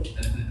can do.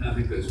 And I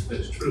think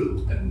that's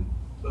true,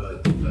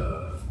 but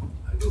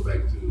I go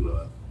back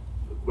to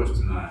the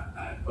question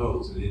I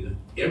posed, and in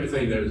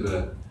everything there's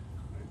a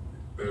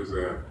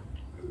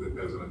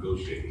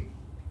negotiating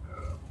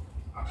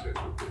process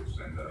with this,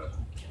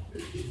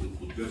 and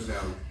we just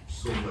have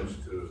so much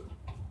to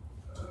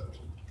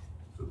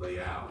lay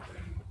out,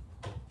 and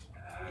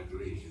I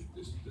agree.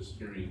 Just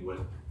hearing what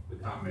the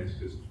comments,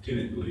 just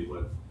tentatively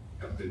what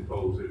have been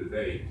posed here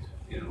today,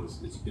 you know,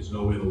 it's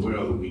nowhere in the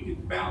world that we can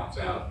balance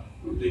out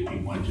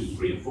JP 1, 2,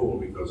 3, and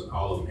 4, because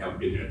all of them have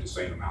been there at the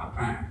same amount of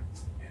time.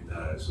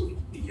 And so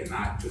we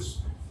cannot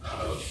just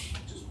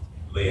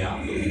lay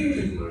out those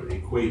particular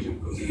equation,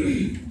 because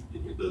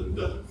it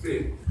doesn't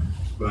fit.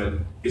 But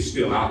it's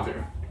still out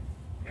there.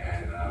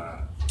 And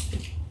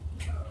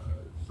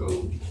so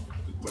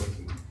the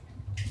question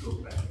goes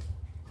back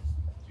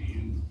to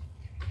you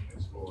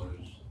as far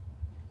as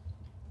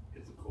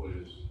if the court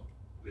is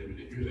able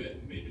to hear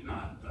that, maybe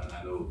not.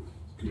 I know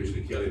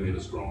Commissioner Kelly made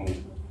a strong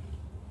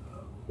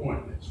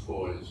point as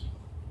far as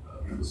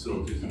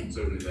facilities, and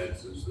certainly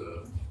that's just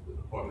the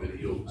department that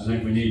he oversees. I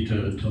think we need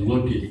to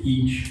look at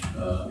each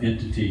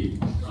entity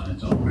on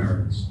its own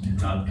merits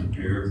and not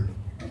compare,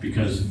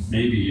 because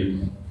maybe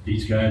if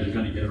these guys are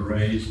gonna get a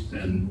raise,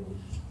 then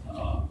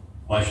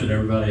why should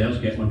everybody else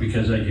get one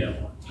because they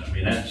get one? I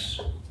mean, that's...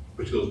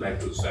 Which goes back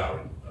to the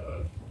salary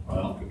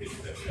committee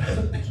that we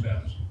have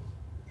established.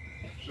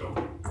 So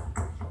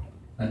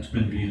that's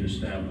been being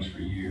established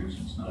for years.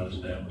 It's not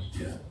established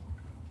yet.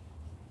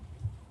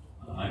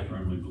 I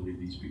firmly believe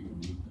these people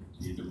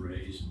need to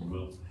raise, and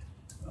will.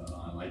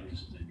 I'd like to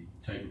maybe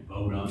take a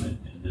vote on it,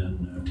 and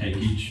then take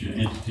each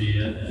entity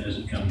as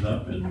it comes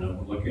up, and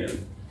we'll look at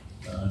it,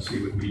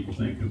 see what people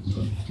think of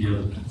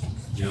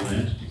the other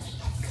entities.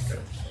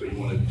 okay. So you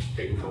want to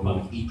take a vote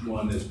on each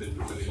one that's been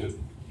presented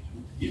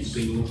in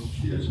single?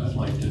 Yes, I'd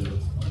like to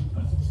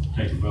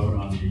take a vote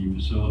on the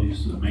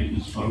facilities, the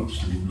maintenance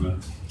folks,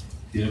 and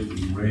give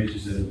the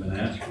raises that have been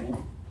asked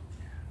for.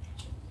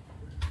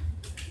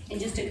 And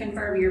just to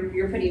confirm,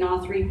 you're putting all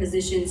three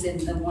positions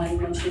in the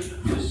one motion?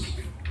 Yes.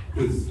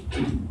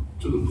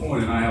 To the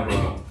point, and I have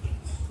a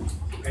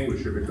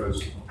anguish here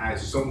because I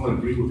somewhat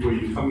agree with where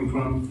you're coming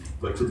from,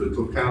 but to the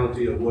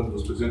totality of what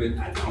was presented,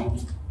 I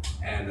don't.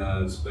 And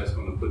so that's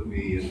going to put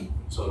me in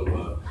sort of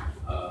a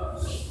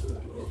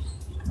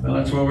Well,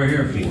 that's what we're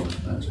here for.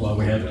 That's why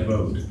we have to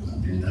vote. I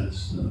mean,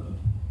 that's,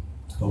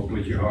 vote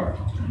with your heart.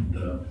 And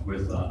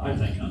I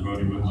think I'm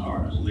voting with my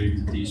heart. I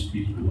believe that these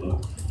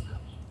people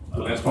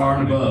that's far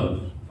and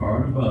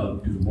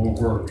above, do more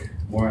work,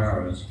 more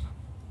hours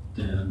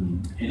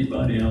than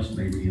anybody else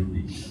maybe in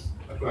the.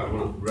 That's why I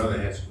would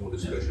rather have some more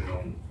discussion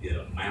on the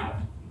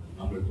amount,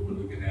 the number that we're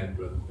looking at,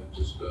 rather than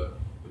just the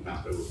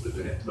amount that was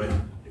presented. But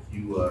if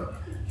you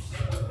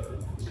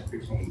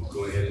fix on,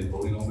 go ahead and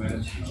voting on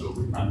that. So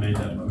I made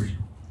that motion.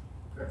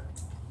 okay.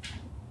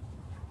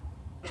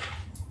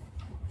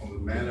 On the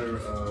matter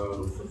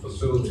of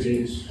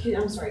facilities.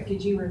 I'm sorry,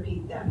 could you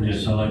repeat that?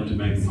 Yes, I'd like to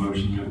make a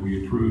motion that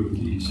we approve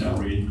the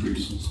salary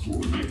increases for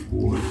Nick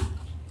Ward,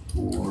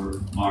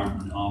 for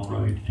Martin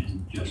Albright,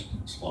 and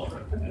Justin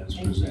Slaughter as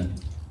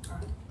presented.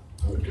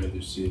 I would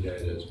rather see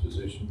that as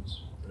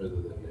positions rather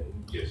than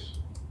names. Yes.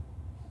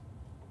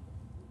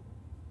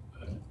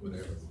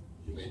 Whatever,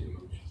 you made the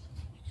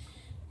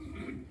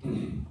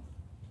motion.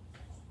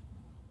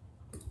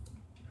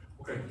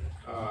 Okay,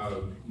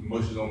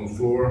 motion's on the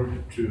floor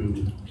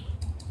to,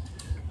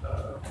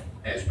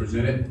 as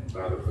presented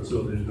by the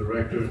facilities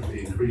director,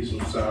 the increase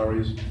of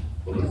salaries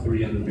for the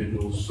three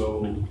individuals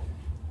so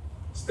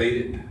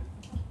stated.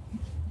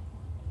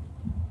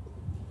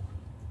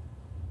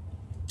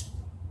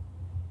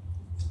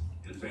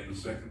 Entertain a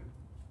second.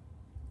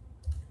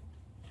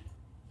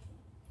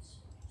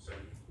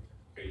 Second.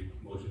 Okay,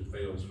 motion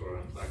fails for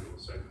lack of a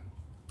second.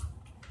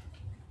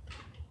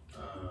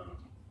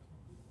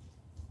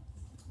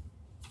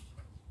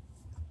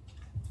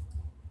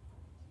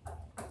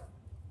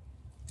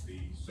 The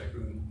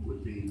second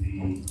would be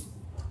the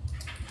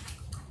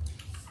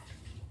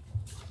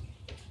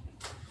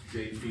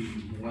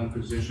JP 1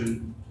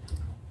 position.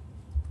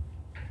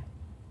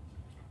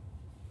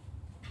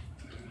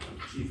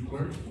 Chief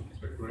clerk, is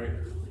that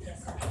correct?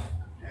 Yes, sir.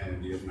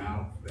 And the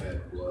amount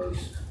that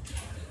was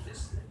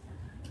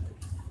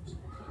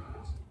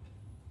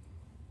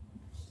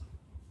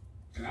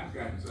and I've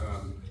got a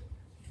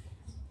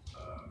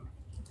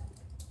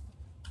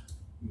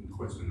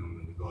question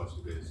in regards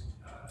to this.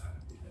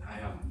 I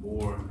have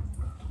more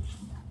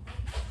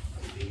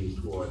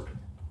leaning toward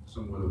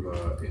somewhat of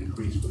a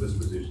increase for this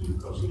position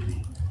because of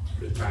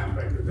the time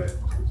factor that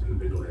this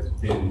individual has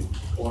been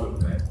part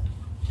of that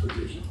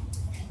position.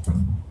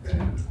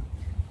 And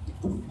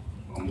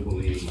I'm more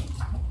leaning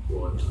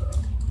toward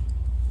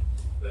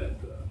that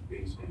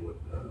being somewhat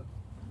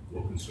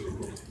more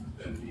considerable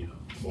than the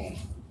former.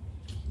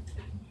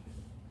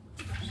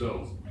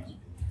 So,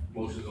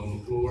 motion on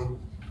the floor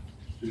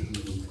to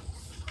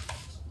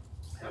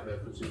have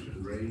that position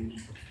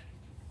raised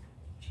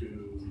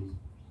to,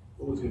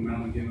 what was the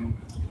amount again?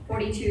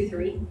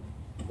 42.3.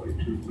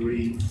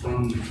 42.3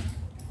 from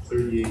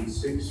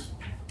 38.6, is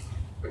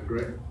that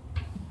correct?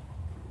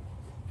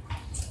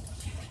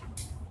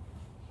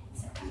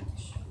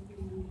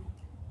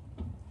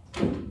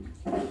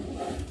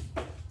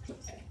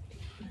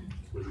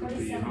 Which would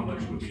be, how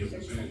much would be a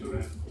percentage of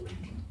that?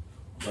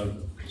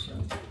 11%.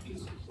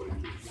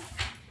 42.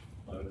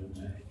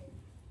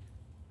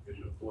 It's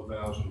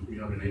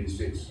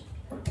 4,386.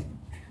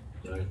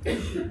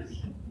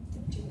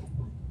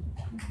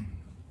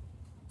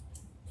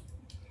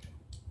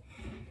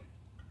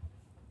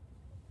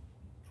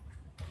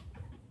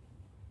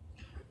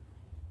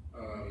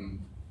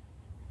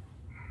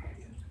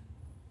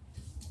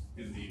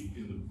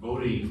 In the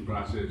voting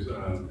process,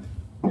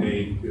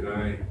 Dave, did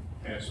I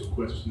ask a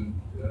question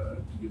to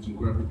get some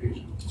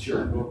clarification?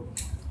 Sure.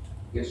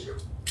 Yes, sir.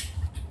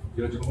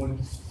 Judge Horn,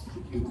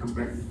 you come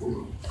back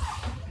before.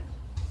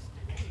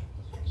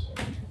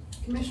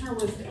 Commissioner,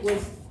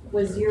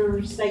 was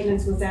your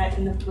statements, was that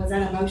a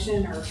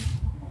motion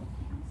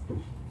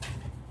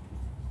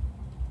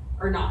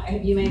or not?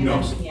 Have you made a No.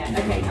 motion yet?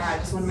 Okay, all right,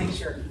 just want to make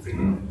sure.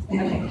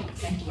 Okay,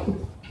 thank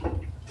you.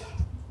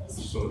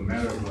 So the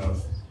matter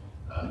of,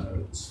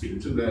 speaking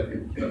to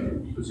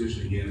that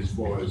position again, as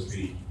far as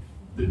the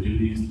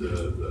duties,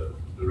 the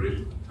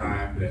duration of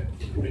time that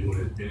the individual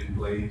has been in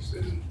place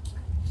and,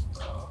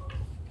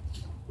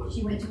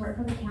 She went to work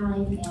for the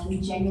county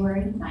in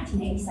January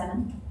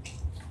 1987.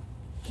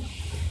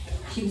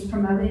 She was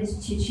promoted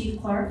to chief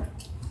clerk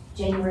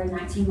January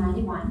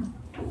 1991.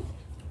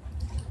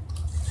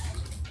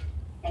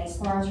 And as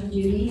far as her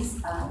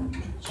duties,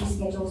 she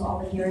schedules all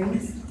the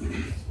hearings.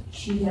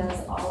 She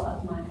does all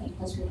of my A+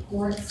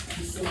 reports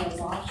and sends those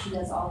off. She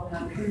does all the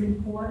non-approved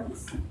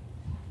reports.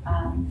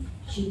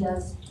 She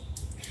does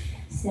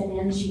step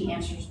in, she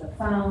answers the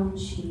phone,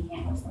 she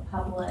handles the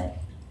public.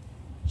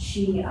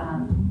 She,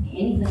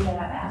 anything that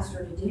I've asked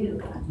her to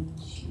do, I mean,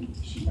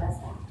 she does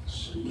that.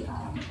 She,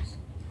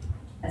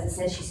 as I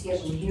said, she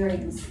schedules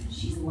hearings.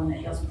 She's the one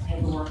that deals with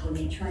paperwork, when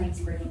the attorneys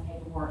bring in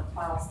paperwork,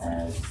 files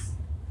those.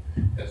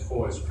 as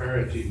far as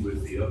parity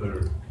with the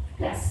other,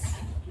 Yes.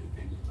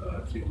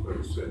 chief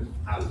clerks,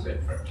 how does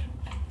that fare?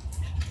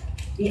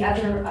 The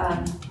other,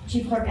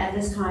 chief clerk at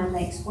this time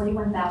makes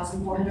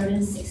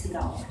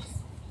 $41,460.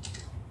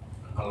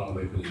 How long have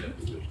they been in that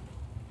position?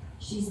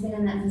 She's been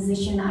in that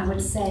position, I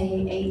would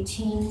say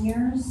 18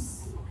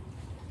 years,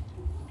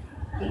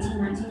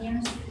 19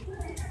 years.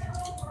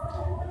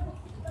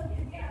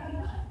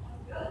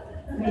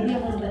 Maybe a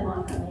little bit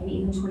longer, maybe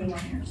even 21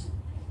 years.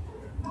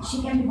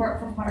 She came to work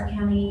for Potter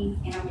County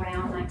in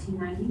around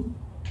 1990.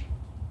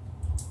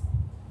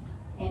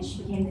 And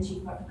she became the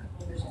chief clerk a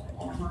couple of years after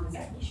that, I'm not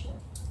exactly sure.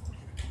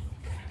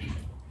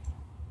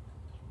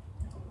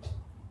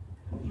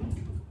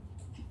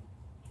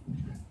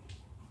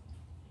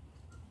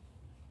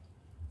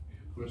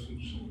 Any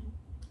questions?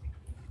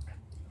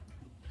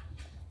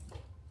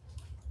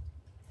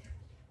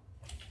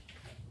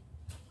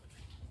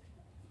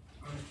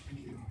 All right,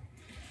 thank you.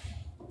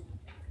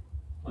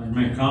 I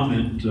make a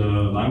comment,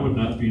 I would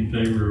not be in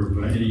favor of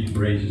any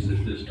raises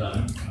at this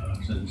time,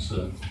 since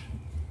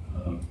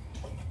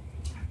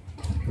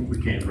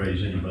we can't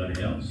raise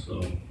anybody else, so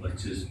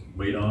let's just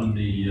wait on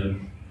the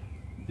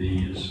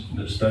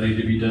study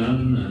to be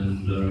done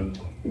and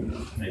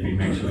maybe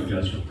make some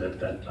adjustments at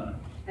that time.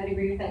 I'd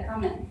agree with that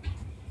comment.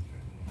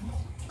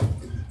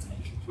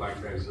 Like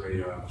as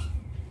a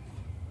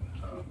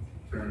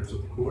parents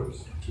of the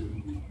courts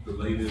to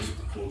delay this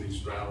before these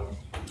trials,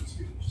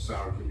 the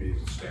salary committee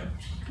is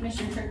established.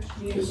 Commissioner Kirk,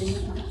 do you have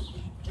anything else?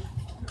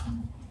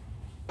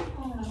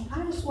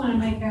 I just want to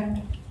make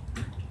a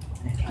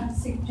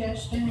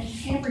suggestion,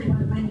 and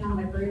everyone may not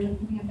agree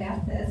with me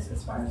about this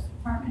as far as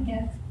department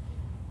heads,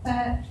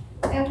 but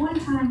at one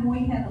time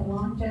we had a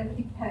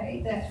longevity pay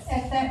that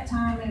at that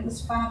time it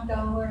was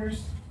 $5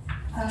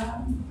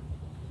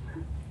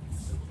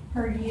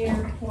 per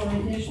year for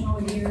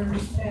additional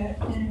years that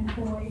an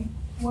employee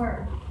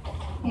worked.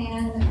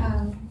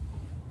 And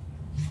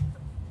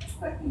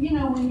but you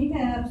know, when you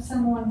have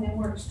someone that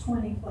works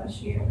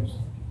 20+ years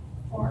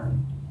or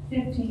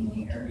 15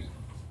 years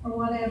or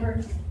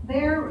whatever,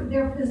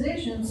 their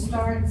position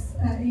starts,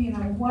 you know,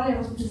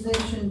 whatever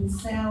position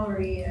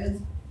salary is,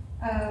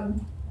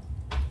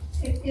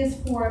 it is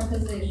for a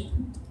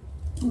position,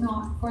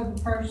 not for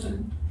the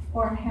person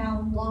or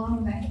how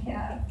long they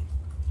have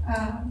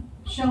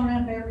shown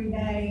up every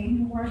day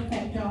and worked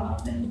that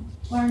job and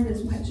learned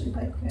as much as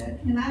they could.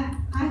 And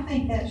I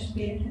think that should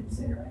be a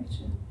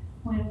consideration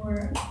when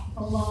we're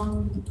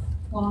along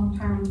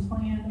long-term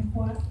plan of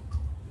what,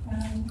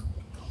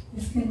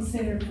 is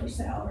considered for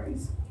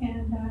salaries.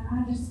 And,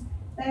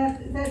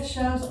 that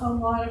shows a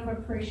lot of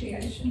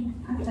appreciation,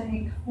 I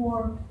think,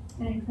 for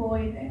an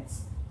employee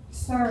that's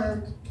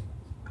served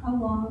a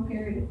long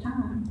period of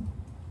time.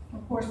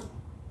 Of course,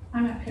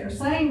 I'm up here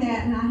saying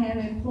that, and I have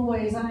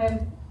employees, I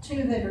have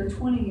 2 that are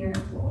 20-year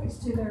employees,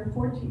 2 that are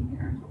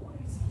 14-year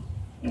employees.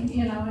 And,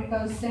 you know, it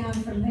goes down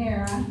from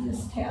there. I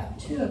just have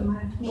 2 of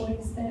my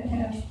employees that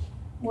have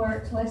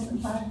worked less than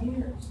 5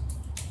 years.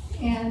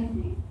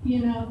 And,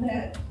 you know,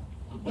 that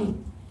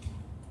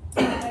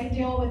they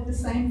deal with the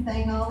same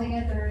thing all the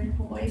other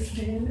employees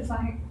do. It's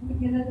like, we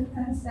get a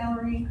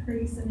salary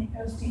increase and it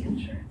goes to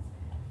insurance.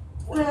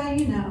 Well,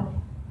 you know,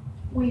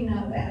 we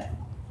know that.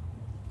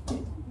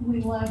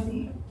 We love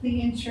the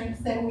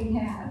insurance that we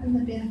have and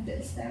the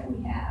benefits that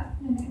we have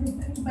and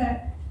everything.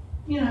 But,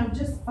 you know,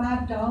 just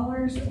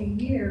 $5 a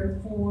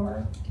year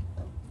for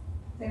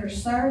their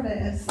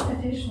service,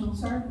 additional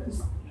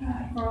service,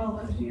 for all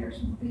those years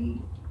would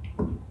be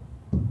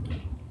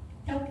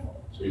helpful.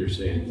 So you're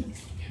saying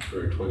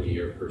for a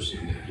 20-year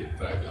person, they get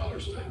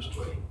 $5 times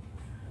 20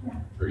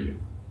 per year?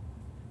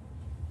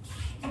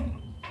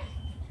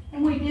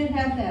 And we did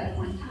have that at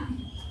one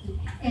time.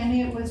 And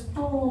it was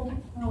pulled,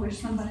 I wish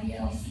somebody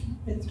else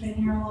that's been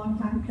here a long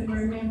time could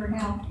remember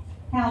how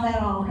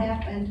that all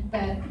happened,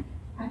 but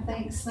I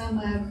think some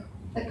of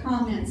the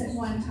comments at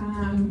one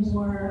time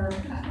were,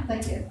 I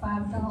think at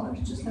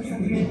 $5 just because I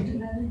lived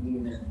another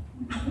year.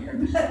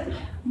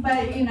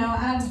 But you know,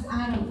 I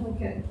don't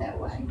look at it that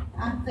way.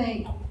 I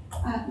think,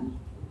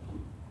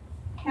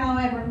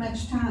 however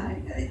much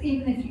time,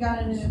 even if you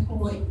got a new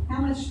employee,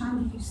 how much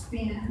time do you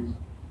spend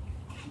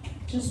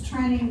just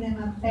training them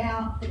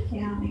about the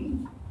county,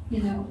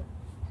 you know,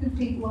 who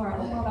people are,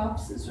 what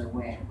offices are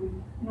where,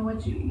 you know,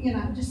 what you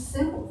know, just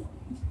simple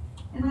things.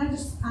 And I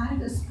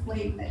just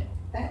believe that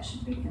that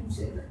should be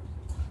considered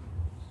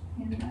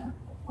in the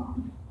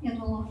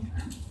long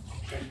term.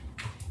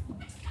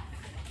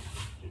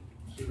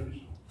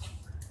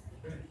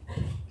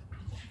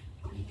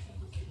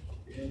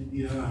 And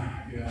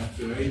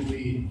today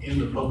we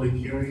end the public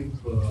hearing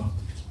for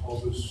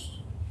August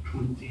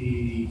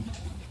 25th,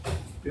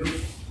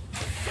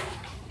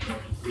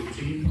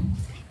 15.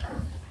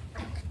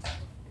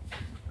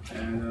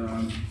 And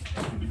the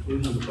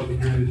conclusion of the public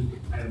hearing is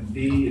item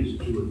D is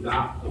to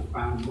adopt the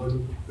final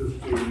budget for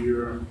fiscal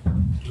year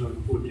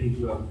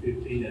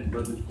 2014-2015 and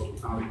budgets for the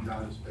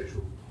county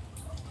special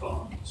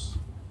funds.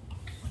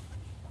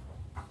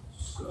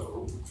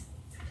 So,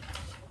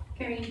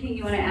 Carrie, anything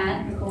you want to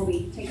add before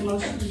we take a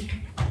motion?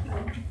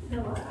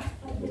 No, I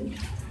didn't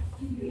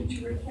need to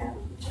recap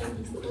the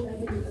changes that were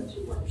made in the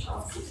budget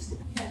workshops. If you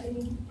have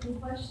any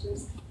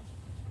questions.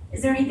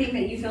 Is there anything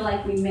that you feel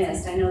like we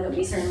missed? I know that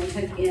we certainly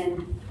took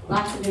in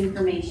lots of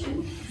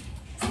information.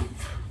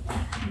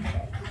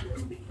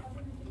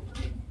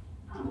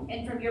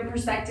 And from your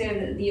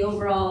perspective, the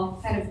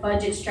overall kind of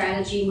budget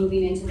strategy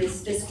moving into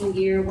this fiscal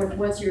year,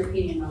 what's your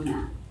opinion on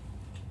that?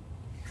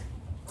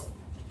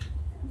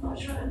 I'm not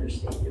sure I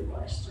understand your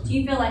question. Do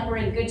you feel like we're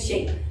in good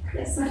shape?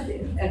 Yes, I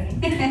do. Okay.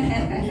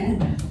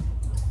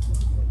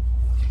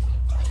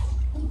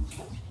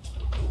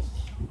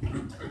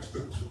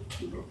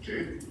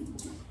 okay.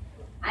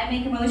 I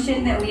make a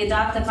motion that we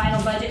adopt the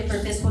final budget for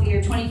fiscal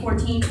year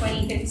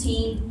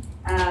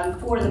 2014-2015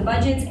 for the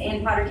budgets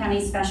and Potter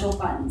County special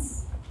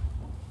funds.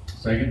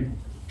 Second?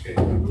 Okay,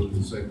 we move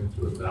to second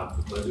to adopt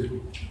the budget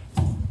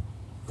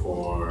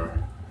for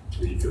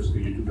the fiscal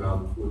year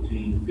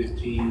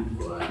 2014-15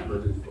 for our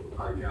budget for the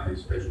Potter County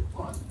Special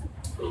Fund.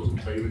 Those in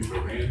favor,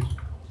 show hands.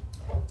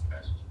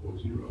 Passes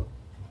 4-0.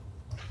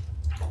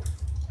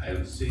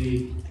 Item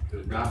C, to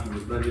adopt the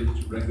budget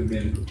to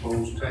recommend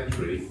proposed tax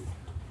rate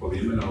for the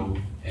M&O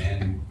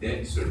and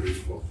debt service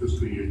for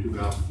fiscal year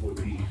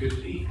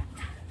 2014-15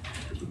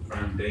 to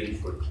confirm dates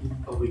for 2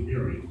 public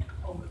hearings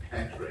on the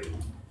tax rate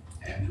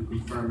and to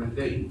confirm a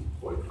date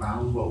for a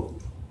final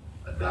vote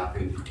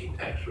adopting a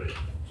tax rate.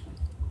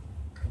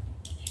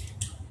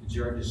 The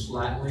charge is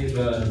slightly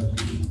above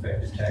the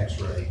effective tax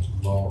rate.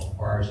 The law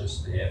requires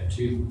us to have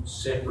 2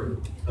 separate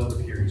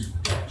public hearings for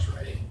the tax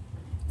rate.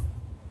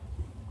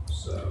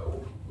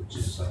 So, which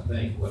is, I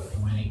think, what,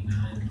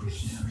 0.89% or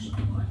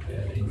something like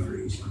that,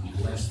 increase,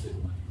 less than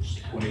 1%.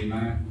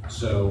 29.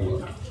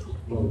 So,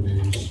 we'll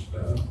news,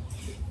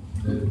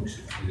 news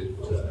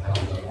that, how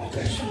the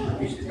tax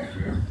increase.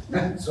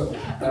 So,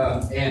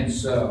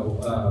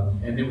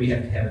 and then we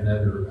have to have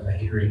another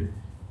hearing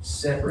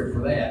separate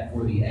for that,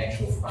 for the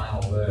actual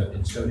final vote.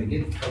 And so to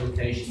get the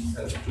publication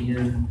of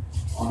 10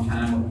 on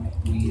time,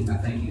 I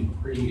think you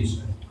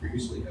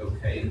previously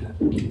okayed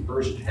the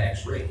first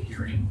tax rate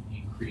hearing,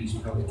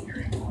 increased public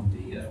hearing on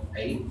the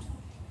 8th.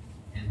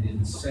 And then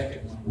the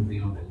second one will be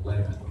on the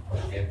 11th,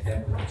 because we have to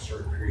have it in a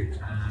certain period of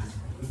time.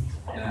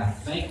 And I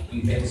think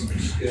you had some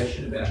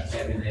discussion about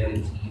having that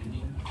in the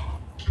evening.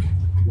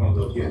 One of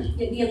those, yes.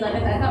 The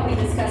 11th, I thought we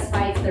discussed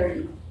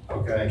 5:30.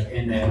 Okay,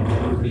 and that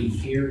would be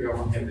here, y'all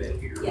want to have that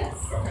here? Yes.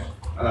 Okay,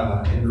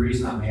 and the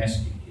reason I'm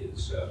asking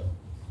is,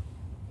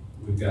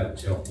 we've got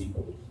to tell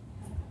people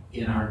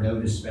in our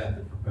notice about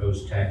the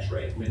proposed tax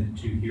rate, when the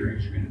two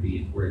hearings are gonna be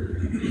and where they're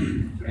gonna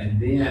be. And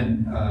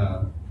then,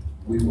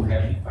 we will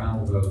have the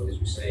final vote, as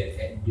we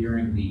say,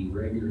 during the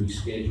regularly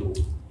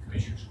scheduled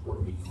Commissioners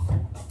Court meeting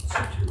on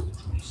September the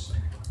 22nd.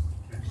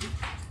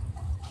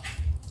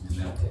 And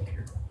that'll take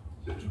care of it.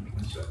 September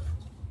 22nd.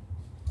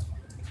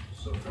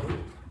 So,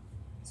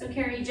 So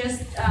Carrie,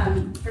 just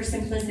for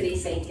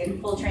simplicity's sake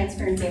and full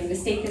transparency, I'm gonna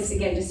state this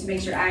again just to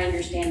make sure I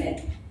understand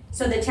it.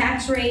 So the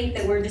tax rate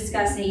that we're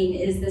discussing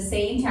is the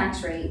same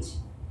tax rate.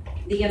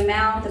 The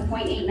amount, the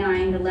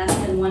 0.89, the less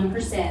than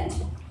 1%,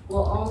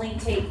 will only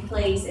take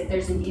place if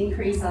there's an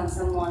increase on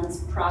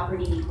someone's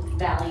property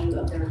value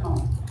of their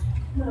home.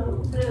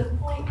 No, the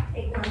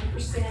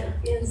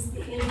 0.89% is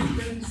the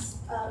increase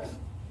of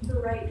the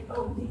rate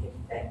on the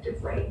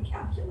effective rate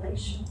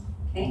calculation.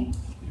 Okay?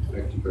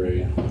 Effective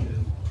rate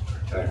and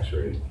tax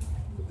rate,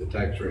 but the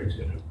tax rate's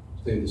gonna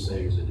stay the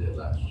same as it did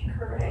last year.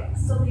 Correct.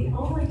 So the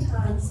only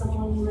time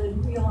someone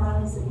would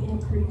realize an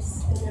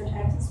increase in their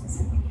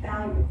tax-specific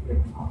value of their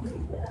property,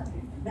 the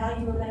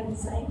value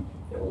remains the same,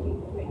 there will be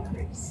no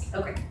increase.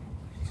 Okay.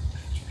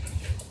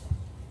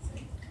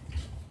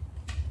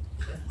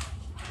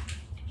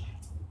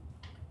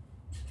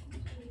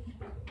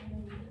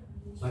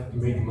 I'd like to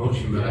make a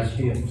motion, but I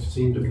can't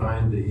seem to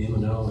find the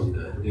M&O and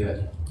the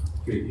debt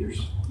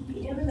figures.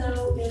 The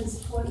M&O is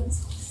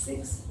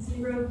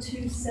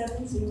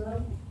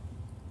 0.60270.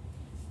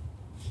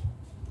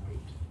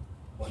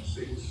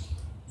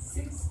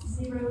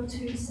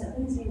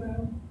 60270.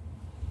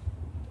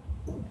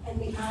 And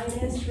the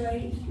INS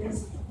rate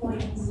is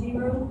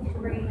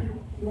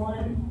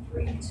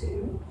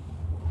 0.03132.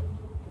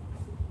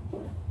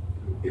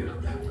 Yeah.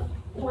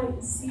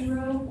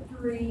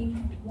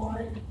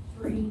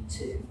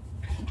 0.03132.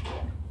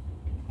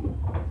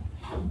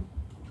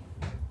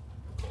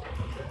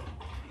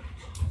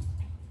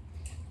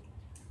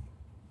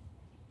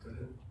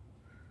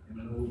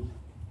 M&O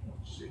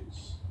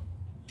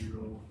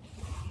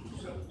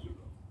 60270.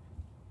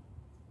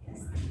 Yes,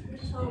 the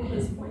total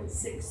is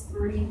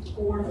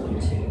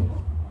 0.63432.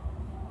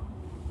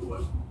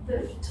 What?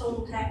 The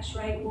total tax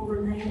rate will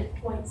remain at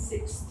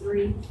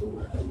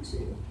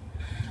 0.63402.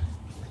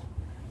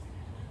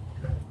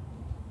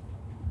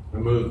 I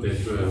move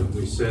that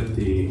we set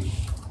the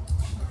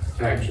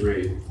tax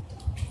rate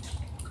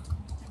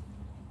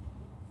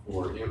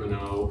for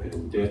M&O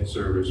and debt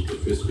service for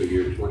fiscal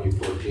year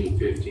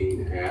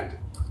 2014-15 at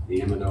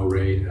the M&O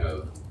rate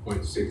of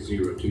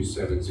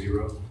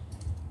 0.60270,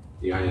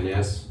 the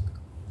INS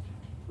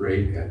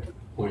rate at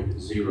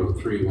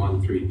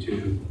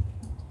 0.03132.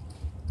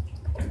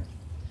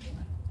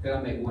 Could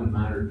I make one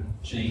minor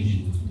change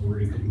in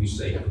wording? Could we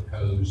say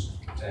proposed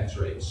tax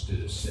rate instead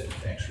of set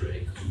tax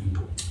rate?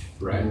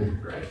 Right.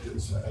 Right,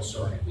 it's,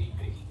 sorry,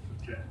 VP.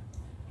 Okay.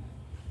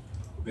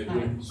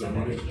 Vicky, so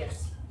moved.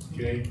 Yes.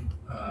 Okay,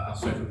 I'll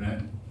second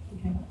that.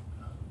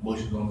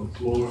 Motion on the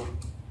floor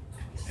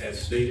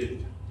as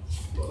stated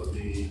for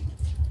the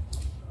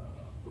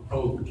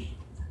proposed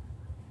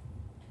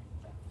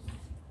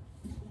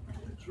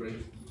tax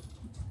rate.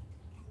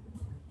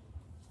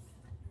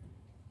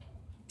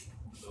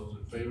 Those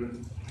in favor,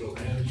 show of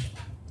hands.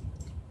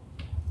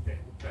 Okay,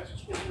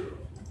 passes 4-0.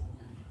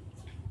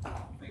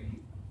 Thank you.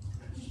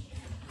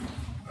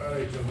 All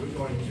right, so we're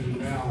going to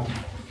now,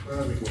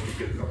 let me go and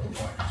get a couple of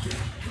points here.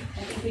 I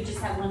think we just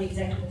have one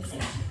executive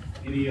session.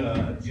 Any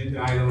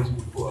agenda items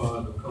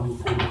before the come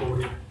before the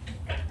board?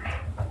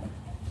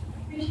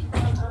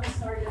 I'm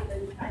sorry, but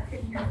I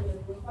couldn't hear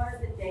you. What are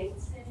the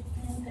dates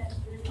in that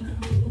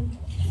meeting?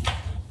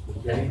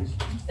 Okay.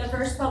 The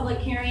first public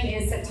hearing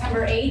is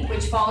September 8th,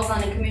 which falls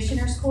on a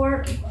Commissioner's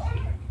Court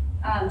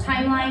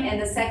timeline,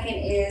 and the second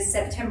is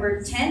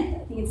September 10th.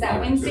 I think it's that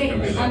Wednesday.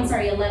 I'm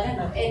sorry, 11th,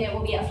 and it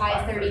will be at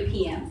 5:30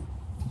 p.m.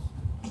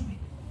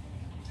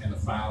 And the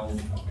final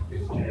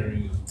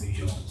hearing is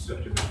the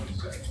September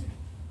 22nd.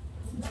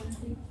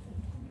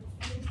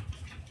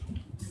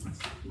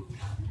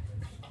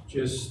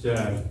 Just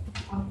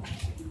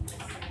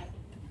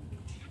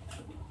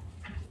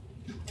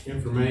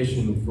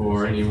information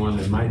for anyone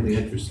that might be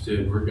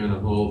interested. We're going to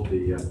hold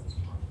the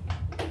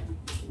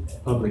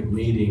public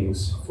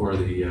meetings for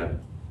the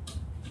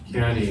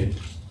county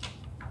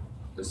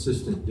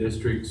assistant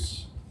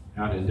districts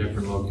out in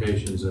different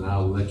locations, and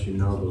I'll let you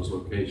know those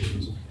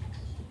locations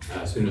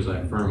as soon as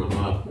I firm them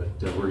up.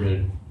 But we're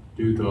going to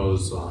do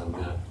those on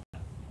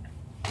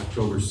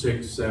October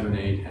 6th, 7,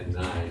 8, and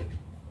 9.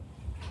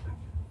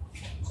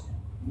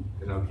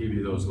 And I'll give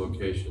you those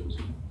locations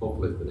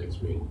hopefully at the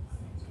next meeting.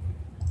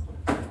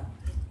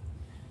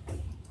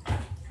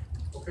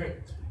 Okay,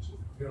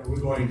 we're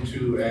going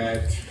to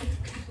at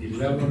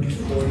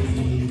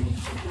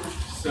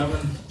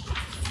 11:47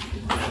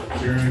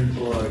 adjourn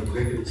for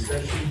executive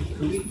session.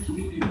 Could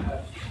we do,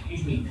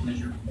 excuse me,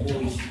 Commissioner,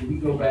 could we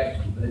go back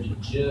to the budget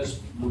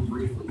just real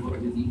briefly?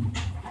 What we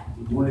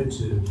wanted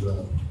to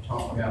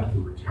talk about the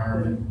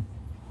retirement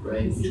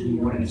rate, which we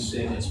wanted to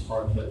set as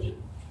part of the budget.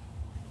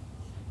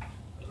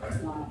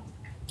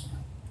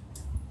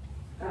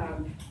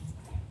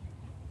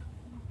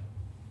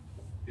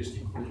 Just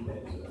include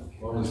that.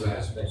 What was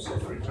that? That's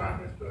it.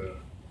 retirement,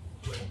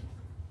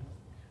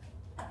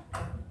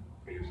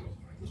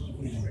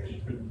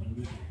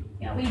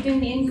 Yeah, we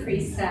didn't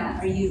increase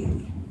that, are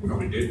you? no,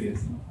 we did,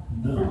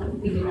 No,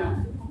 We did not.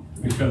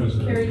 because,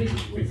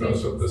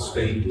 because of the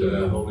state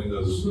holding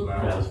us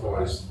now as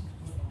far as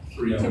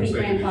 3 To be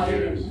consecutive grandfathered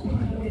years.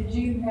 in. Did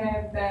you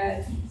have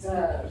that,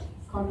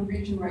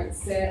 contribution rate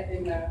set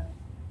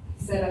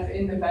up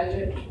in the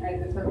budget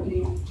at the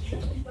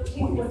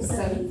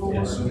 13.74?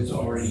 Yeah, so it's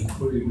already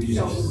included, we just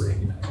have to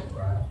recognize it,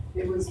 right?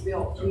 It was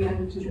built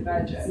into the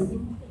budget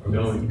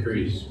No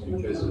increase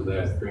because of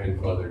that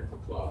grandfather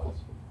clause.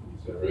 Is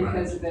that right?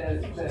 because of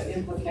the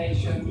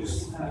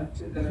implications, to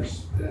the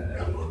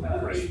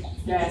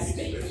gas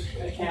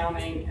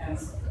accounting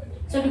as.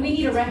 So do we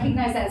need to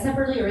recognize that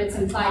separately, or it's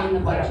implied in the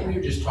Why don't we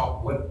budget? just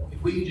talk,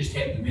 if we could just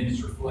have the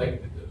minutes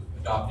reflect that the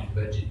adopted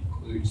budget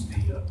includes the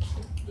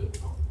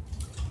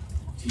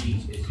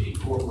it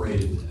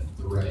incorporated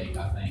the rate,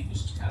 I think,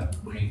 just to kind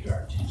of bring it to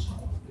our attention a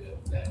little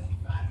bit, that'd be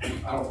fine.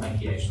 I don't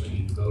think you actually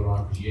need to vote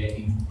on it, because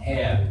you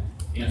have,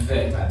 in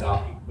effect,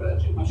 adopted the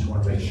budget, we just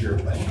want to make sure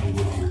everybody knows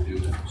what you're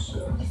doing,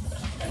 so.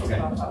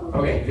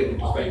 Okay,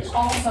 good, thanks.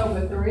 Also,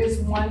 but there is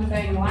one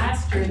thing,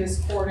 last year, this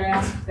court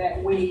asked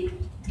that we,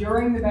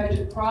 during the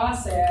budget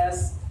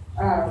process,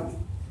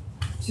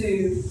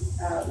 to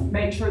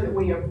make sure that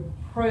we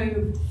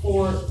approve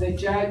for the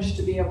judge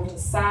to be able to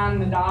sign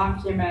the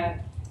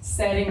document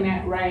setting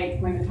that rate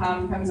when the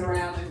time comes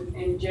around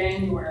in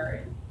January.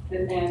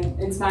 And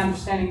it's my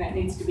understanding that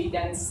needs to be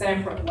done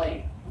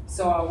separately,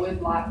 so I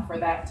would like for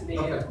that to be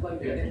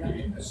included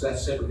in So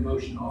that's separate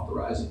motion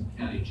authorizing the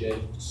county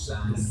judge to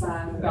sign.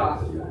 Sign the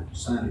document. To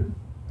sign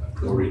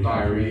For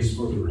retirees.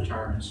 for the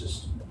retirement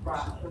system. Right,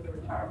 for the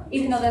retirement.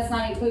 Even though that's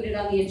not included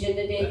on the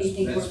agenda, Dave, you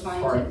think we're That's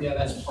fine? part- to- Yeah,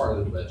 that's part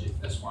of the budget,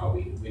 that's why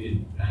we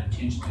didn't, I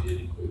intentionally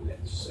didn't include that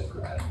as a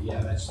separate item.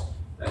 Yeah,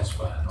 that's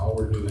fine, all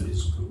we're doing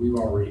is, we've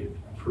already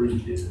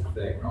approved it, in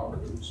effect, all we're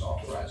doing is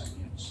authorizing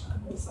him to sign.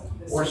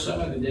 Or some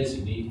of the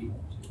designee you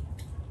want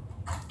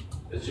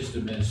to. It's just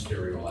a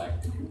ministerial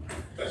act.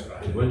 That's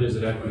right. When does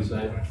it have to be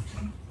signed?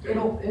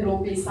 It'll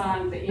be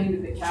signed at the end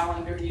of the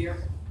calendar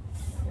year.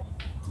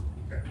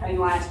 And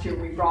last year,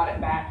 we brought it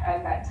back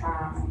at that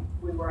time, and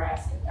we were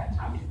asked at that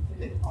time to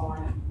put it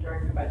on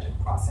during the budget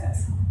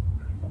process.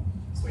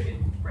 So we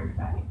didn't bring it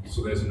back.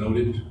 So that's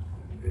noted.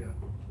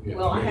 Yeah.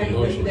 Well, I have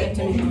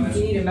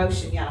You need a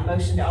motion, yeah, a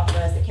motion to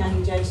authorize the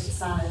county judge to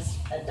sign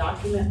a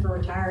document for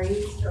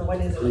retirees, or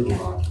what is it?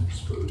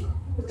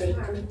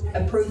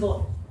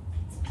 Approval,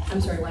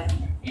 I'm sorry, what?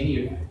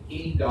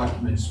 Any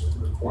documents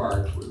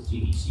required for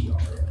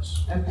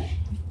TDCRS. Okay.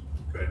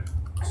 Okay,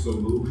 so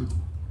move.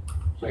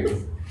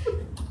 Second.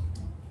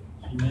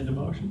 you made the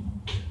motion?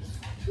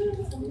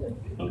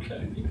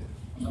 Okay.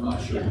 I'm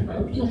not sure.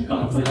 Commissioner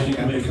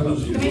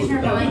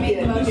Vaughn made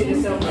the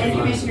motion, and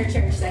Commissioner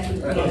Church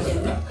seconded the motion.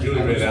 You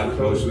only read out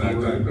the motion, I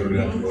tried to put it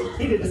out the motion.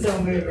 He did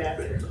so move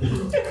after.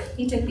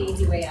 He took the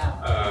easy way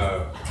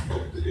out.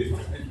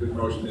 The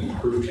motion is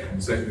approved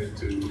and seconded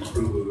to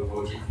approve of the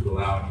motion to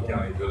allow the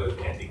county judge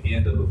at the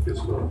end of the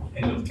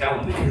end of the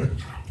calendar year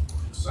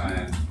to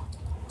sign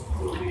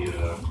for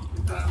the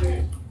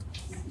retirement.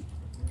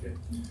 Okay,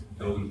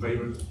 those in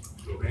favor,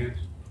 show of hands.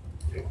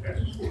 Okay,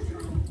 passes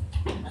 4-0.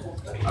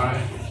 All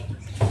right,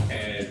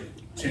 at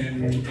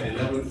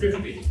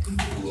 11:50,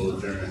 we'll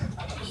adjourn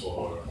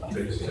for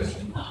this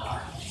session.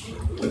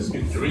 Let's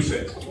get to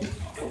recess.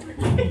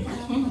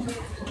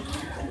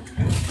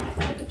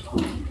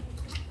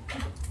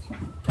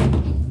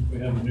 We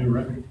have a new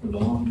record for the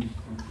long.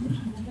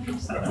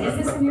 Is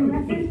this a new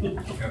record? I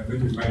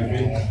think it might be.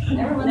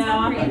 Everyone's No,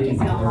 I think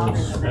it's gone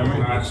longer than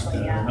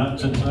that. Not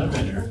since I've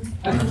been here.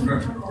 Come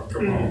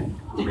on.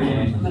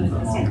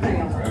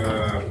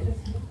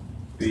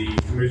 The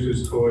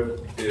Commissioners Court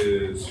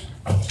is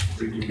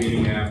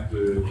reconvening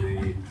after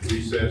the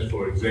recess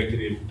for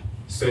executive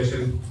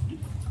session.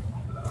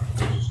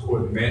 Commissioners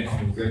Court met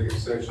in executive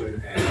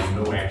session and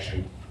no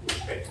action was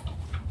taken.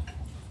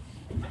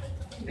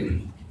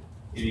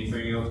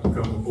 Anything else to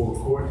come before the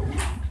court?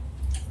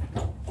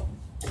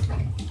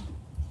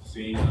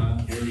 Seeing none,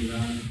 hearing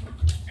none,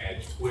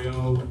 at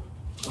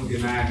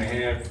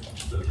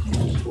 12:29.5, the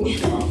Commissioners Court,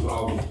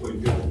 August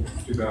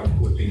 25th,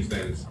 2014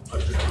 stands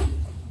adjourned.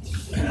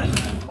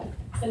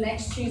 So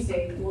next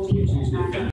Tuesday, we'll be.